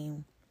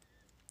scream.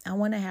 I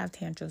want to have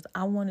tantrums.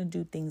 I want to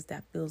do things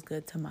that feels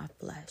good to my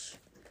flesh.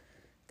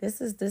 This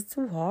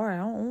too hard. I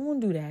don't want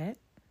to do that.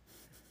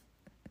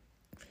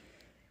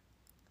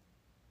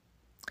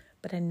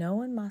 But I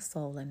know in my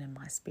soul and in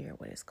my spirit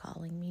what is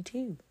calling me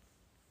to.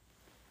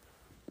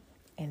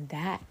 And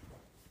that,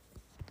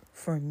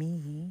 for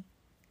me,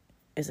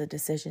 is a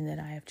decision that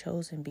I have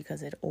chosen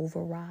because it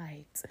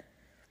overrides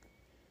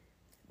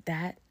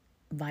that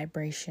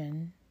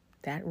vibration,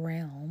 that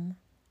realm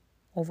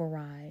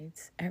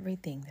overrides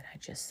everything that I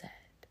just said.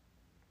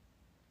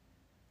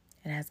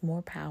 It has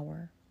more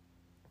power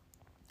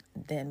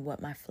than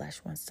what my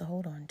flesh wants to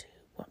hold on to,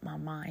 what my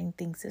mind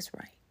thinks is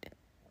right.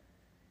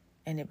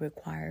 And it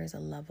requires a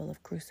level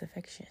of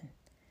crucifixion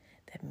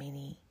that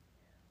many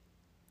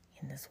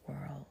in this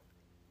world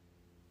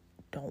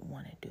don't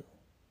want to do.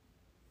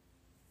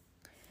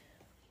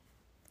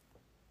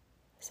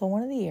 So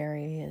one of the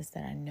areas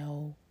that I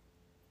know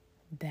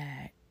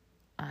that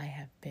I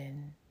have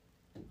been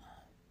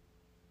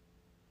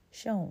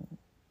shown,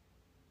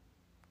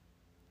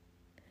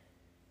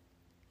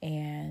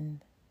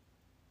 and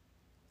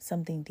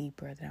something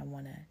deeper that I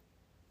want to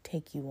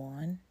take you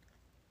on.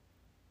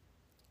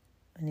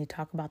 When you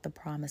talk about the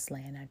promised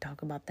land, I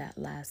talked about that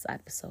last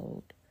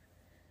episode.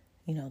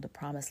 You know, the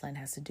promised land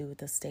has to do with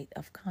the state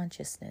of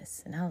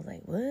consciousness. And I was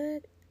like,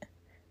 what?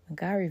 When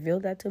God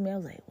revealed that to me, I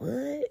was like,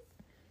 what?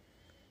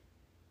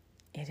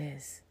 It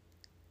is.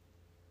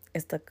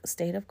 It's the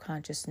state of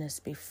consciousness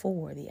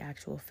before the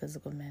actual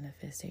physical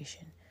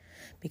manifestation.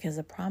 Because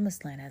the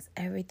promised land has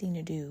everything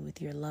to do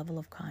with your level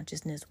of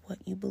consciousness, what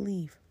you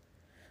believe,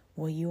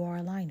 what you are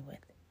aligned with.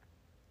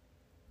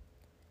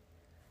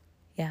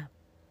 Yeah.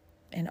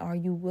 And are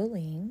you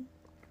willing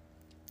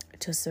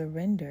to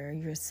surrender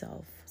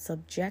yourself,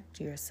 subject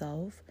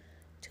yourself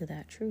to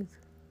that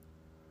truth?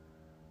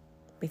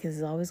 Because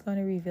it's always going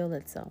to reveal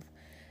itself.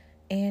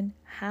 And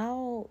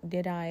how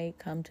did I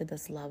come to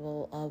this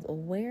level of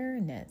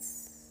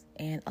awareness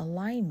and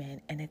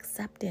alignment and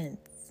acceptance?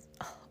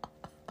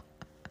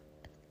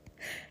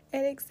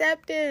 And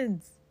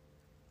acceptance.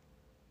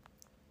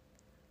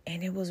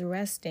 And it was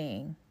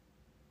resting.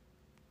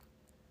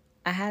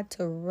 I had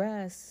to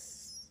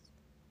rest.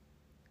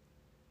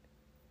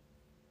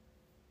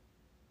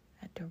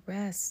 I had to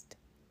rest.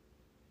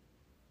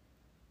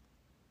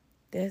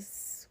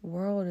 This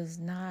world does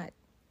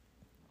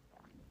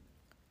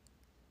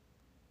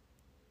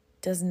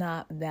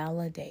not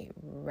validate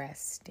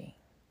resting.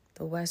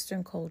 The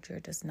Western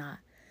culture does not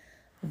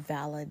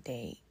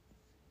validate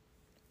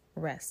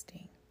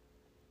resting.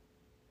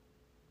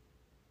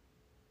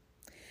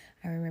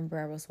 I remember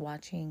I was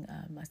watching,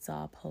 I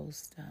saw a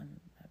post, I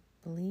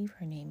believe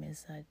her name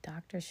is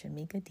Dr.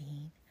 Shamika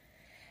Dean,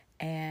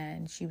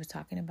 and she was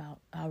talking about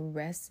how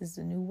rest is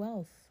the new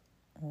wealth.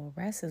 Well,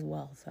 rest is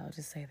wealth, I'll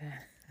just say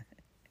that.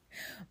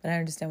 But I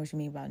understand what you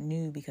mean about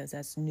new, because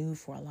that's new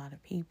for a lot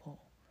of people.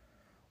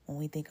 When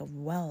we think of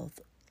wealth,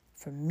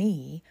 for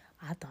me,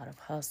 I thought of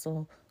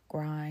hustle,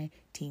 grind,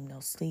 team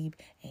no sleep,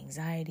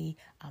 anxiety,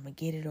 I'm going to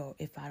get it, or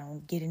if I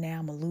don't get it now,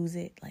 I'm going to lose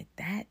it. Like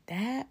that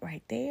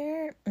right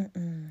there.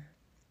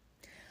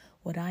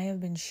 What I have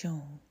been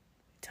shown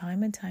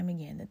time and time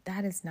again,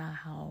 that is not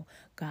how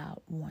God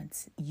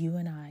wants you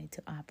and I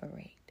to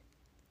operate.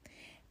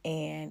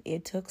 And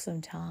it took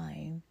some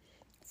time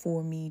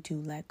for me to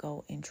let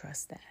go and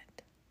trust that.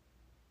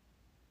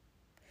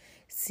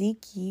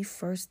 Seek ye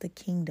first the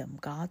kingdom,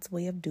 God's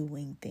way of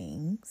doing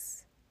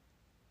things,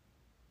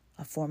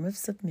 a form of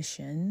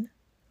submission,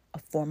 a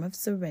form of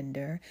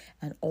surrender,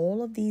 and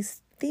all of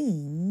these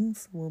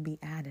things will be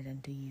added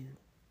unto you.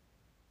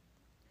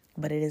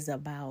 But it is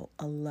about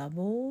a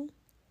level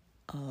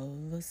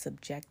of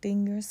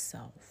subjecting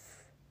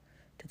yourself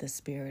to the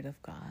Spirit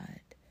of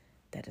God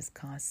that is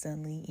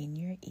constantly in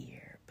your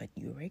ear, but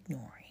you're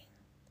ignoring.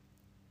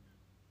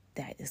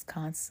 That is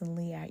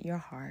constantly at your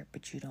heart,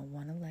 but you don't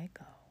want to let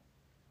go.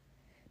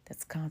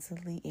 That's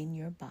constantly in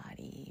your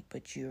body,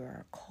 but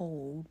you're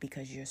cold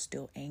because you're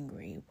still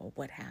angry about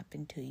what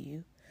happened to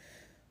you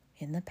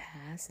in the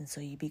past. And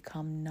so you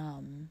become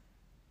numb.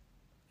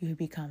 You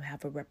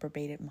have a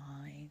reprobated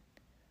mind.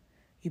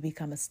 You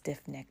become a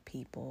stiff-necked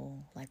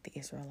people like the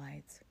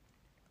Israelites.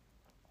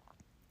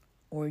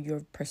 Or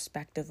your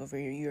perspective of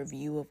your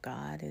view of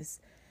God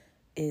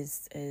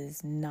is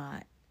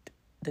not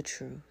the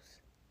truth.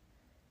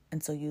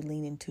 And so you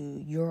lean into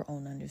your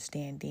own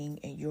understanding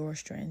and your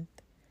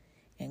strength.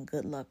 And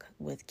good luck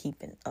with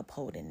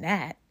upholding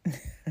that.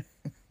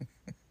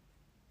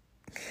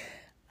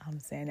 I'm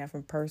saying that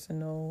from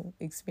personal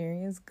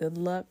experience. Good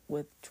luck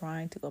with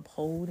trying to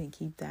uphold and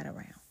keep that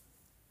around.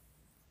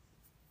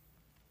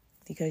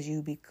 Because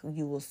you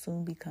will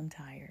soon become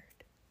tired.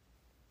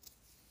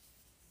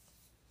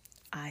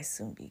 I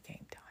soon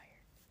became tired.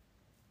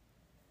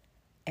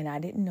 And I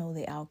didn't know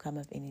the outcome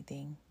of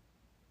anything.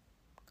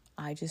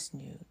 I just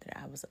knew that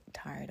I was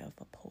tired of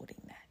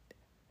upholding that.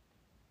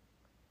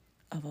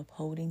 Of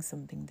upholding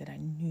something that I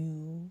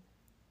knew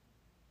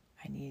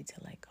I needed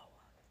to let go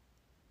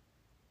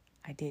of.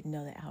 I didn't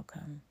know the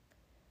outcome.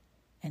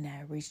 And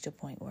I reached a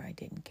point where I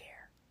didn't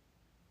care.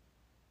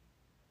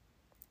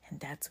 And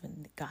that's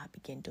when God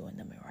began doing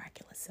the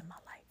miraculous in my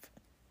life.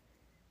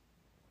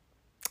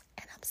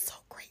 And I'm so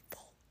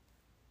grateful.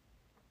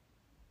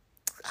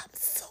 I'm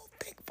so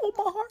thankful.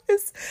 My heart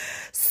is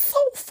so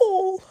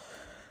full.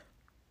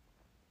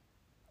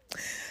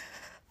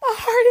 My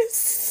heart is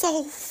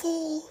so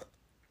full.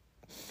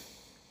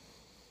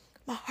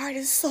 My heart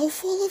is so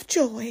full of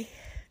joy.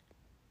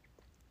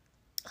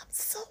 I'm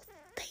so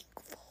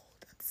thankful.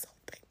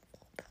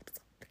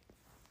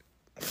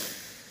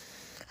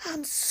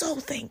 I'm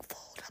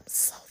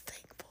so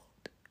thankful.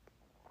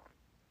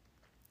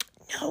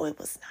 No, it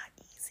was not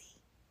easy.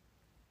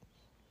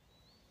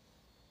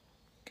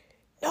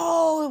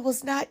 No, it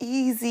was not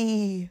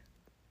easy.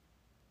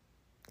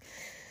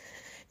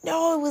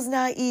 No, it was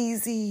not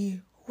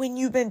easy. When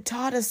you've been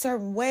taught a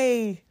certain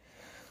way,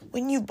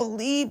 when you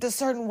believed a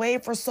certain way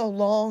for so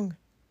long,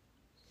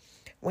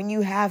 when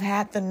you have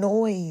had the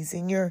noise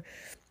and you're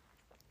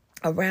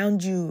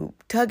around you,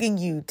 tugging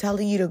you,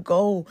 telling you to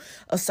go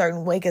a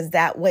certain way because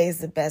that way is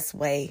the best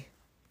way.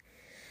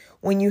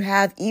 When you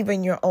have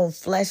even your own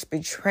flesh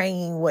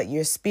betraying what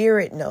your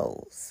spirit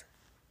knows.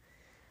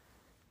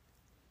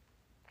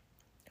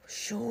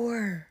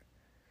 Sure.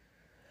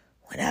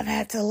 When I've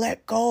had to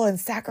let go and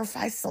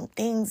sacrifice some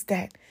things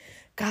that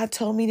God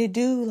told me to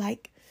do,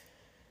 like,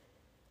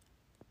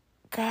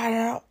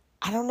 God,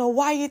 I don't know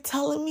why you're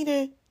telling me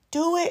to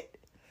do it,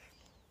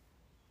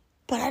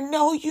 but I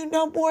know you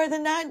know more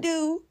than I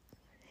do.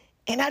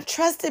 And I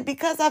trust it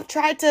because I've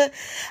tried to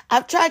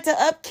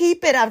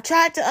upkeep it. I've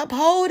tried to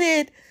uphold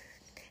it.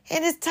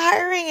 And it's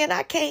tiring, and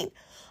I can't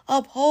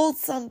uphold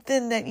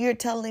something that you're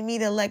telling me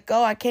to let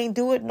go. I can't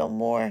do it no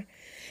more.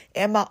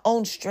 And my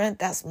own strength,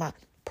 that's my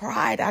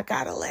pride. I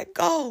gotta let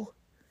go.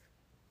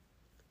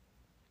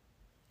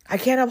 I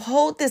can't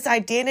uphold this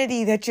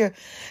identity that you're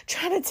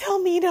trying to tell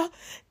me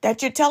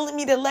that you're telling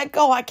me to let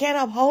go. I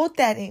can't uphold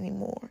that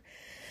anymore.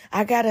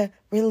 I gotta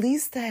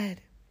release that.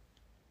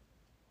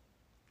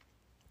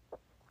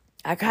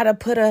 I gotta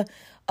put a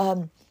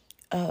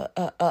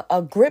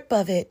grip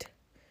of it.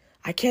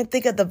 I can't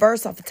think of the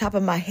verse off the top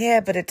of my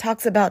head, but it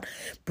talks about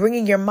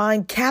bringing your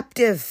mind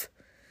captive,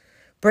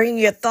 bringing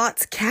your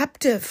thoughts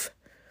captive,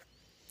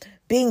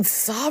 being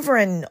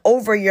sovereign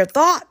over your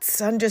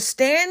thoughts,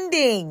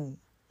 understanding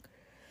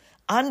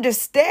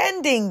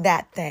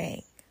that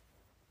thing,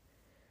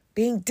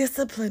 being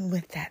disciplined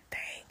with that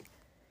thing,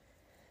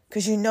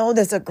 because you know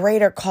there's a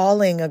greater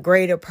calling, a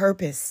greater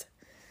purpose.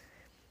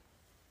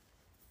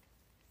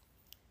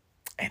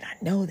 And I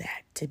know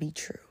that to be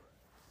true.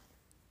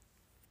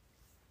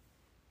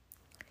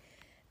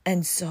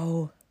 And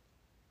so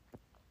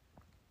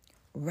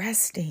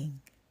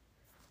resting,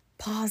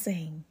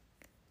 pausing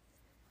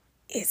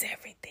is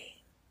everything.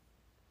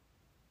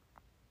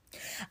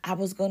 I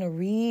was going to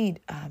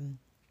read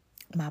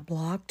my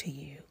blog to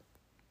you,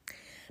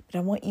 but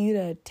I want you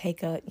to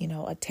take a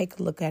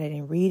look at it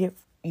and read it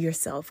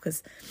yourself,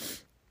 because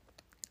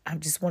I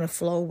just want to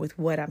flow with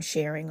what I'm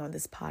sharing on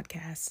this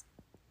podcast.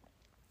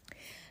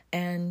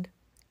 And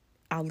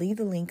I'll leave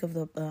the link of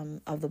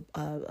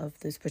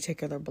this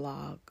particular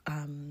blog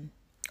in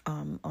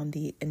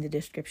the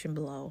description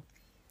below.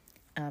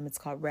 It's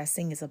called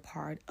 "Resting is a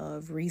Part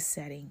of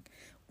Resetting.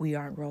 We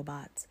Aren't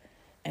Robots,"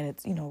 and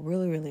it's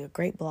really, really a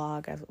great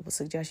blog. I would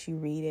suggest you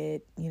read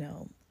it.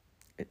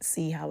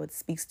 See how it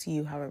speaks to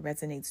you, how it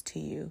resonates to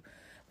you.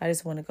 I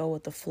just want to go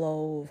with the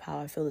flow of how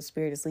I feel the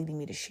Spirit is leading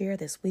me to share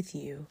this with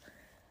you.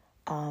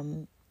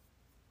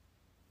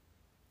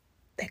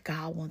 That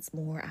God wants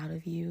more out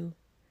of you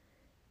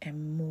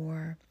and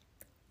more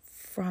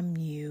from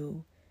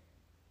you,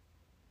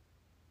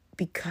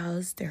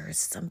 because there is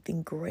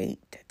something great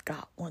that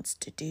God wants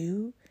to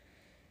do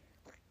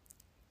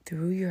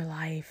through your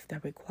life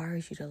that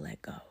requires you to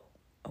let go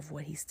of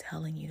what He's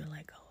telling you to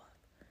let go of,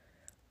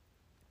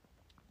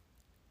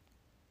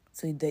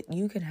 so that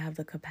you can have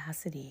the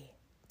capacity,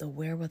 the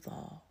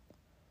wherewithal,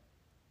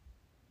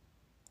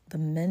 the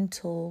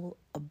mental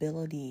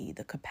ability,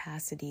 the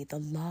capacity, the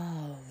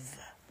love,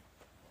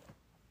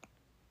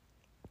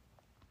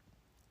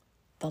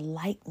 the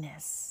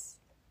lightness,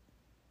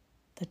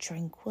 the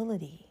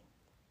tranquility,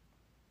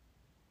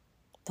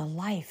 the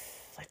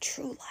life, the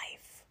true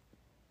life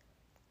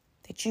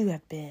that you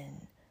have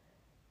been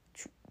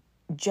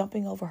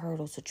jumping over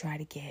hurdles to try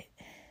to get.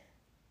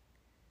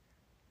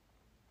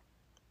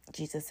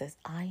 Jesus says,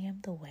 "I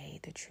am the way,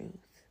 the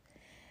truth,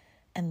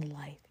 and the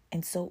life."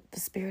 And so the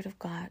Spirit of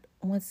God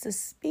wants to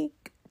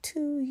speak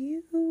to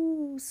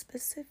you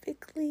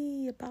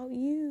specifically about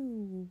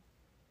you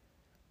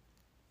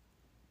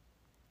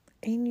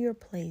in your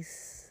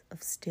place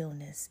of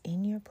stillness,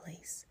 in your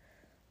place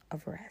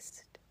of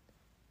rest.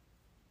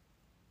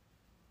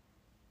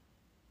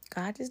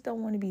 God just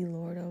don't want to be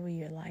Lord over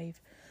your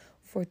life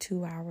for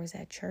 2 hours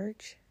at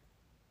church.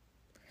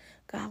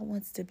 God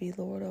wants to be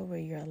Lord over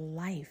your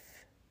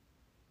life,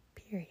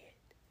 period.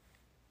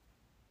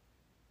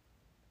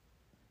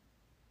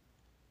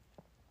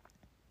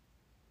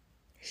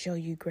 Show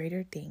you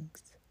greater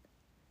things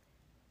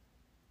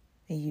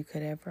than you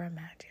could ever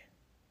imagine.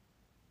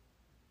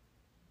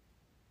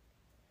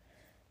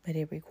 But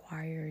it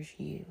requires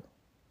you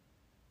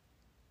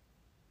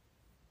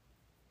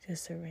to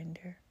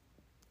surrender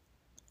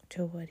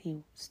to what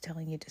He was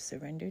telling you to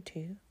surrender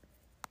to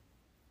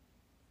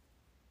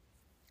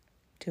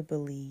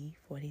believe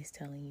what He's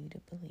telling you to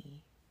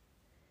believe,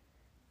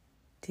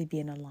 to be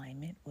in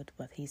alignment with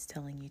what He's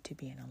telling you to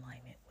be in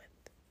alignment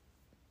with,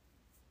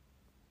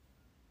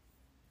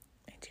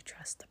 and to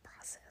trust the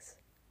process.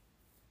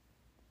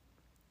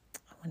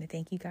 I want to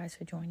thank you guys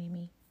for joining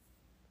me.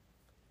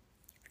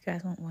 If you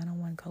guys want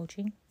one-on-one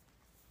coaching,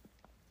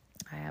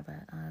 I have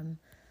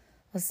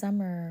a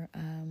summer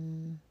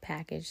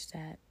package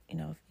that,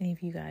 if any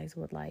of you guys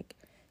would like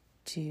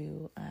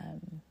to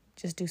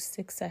just do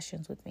 6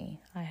 sessions with me.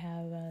 I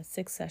have a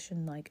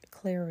 6-session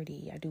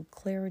clarity. I do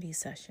clarity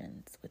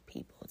sessions with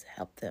people to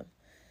help them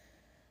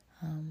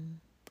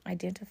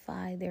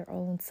identify their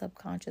own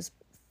subconscious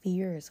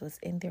fears, what's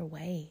in their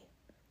way,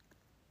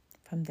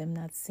 from them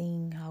not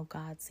seeing how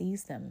God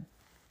sees them.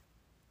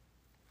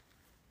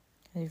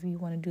 And if you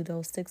want to do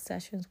those 6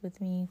 sessions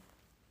with me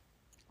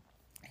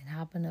and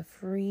hop on a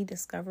free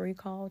discovery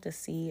call to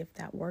see if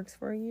that works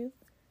for you,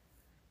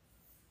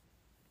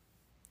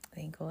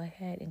 then go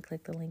ahead and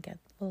click the link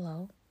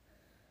below.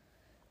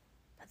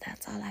 But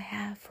that's all I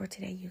have for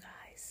today, you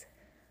guys.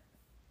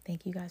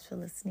 Thank you guys for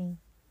listening.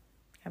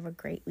 Have a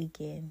great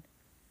weekend.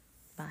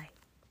 Bye.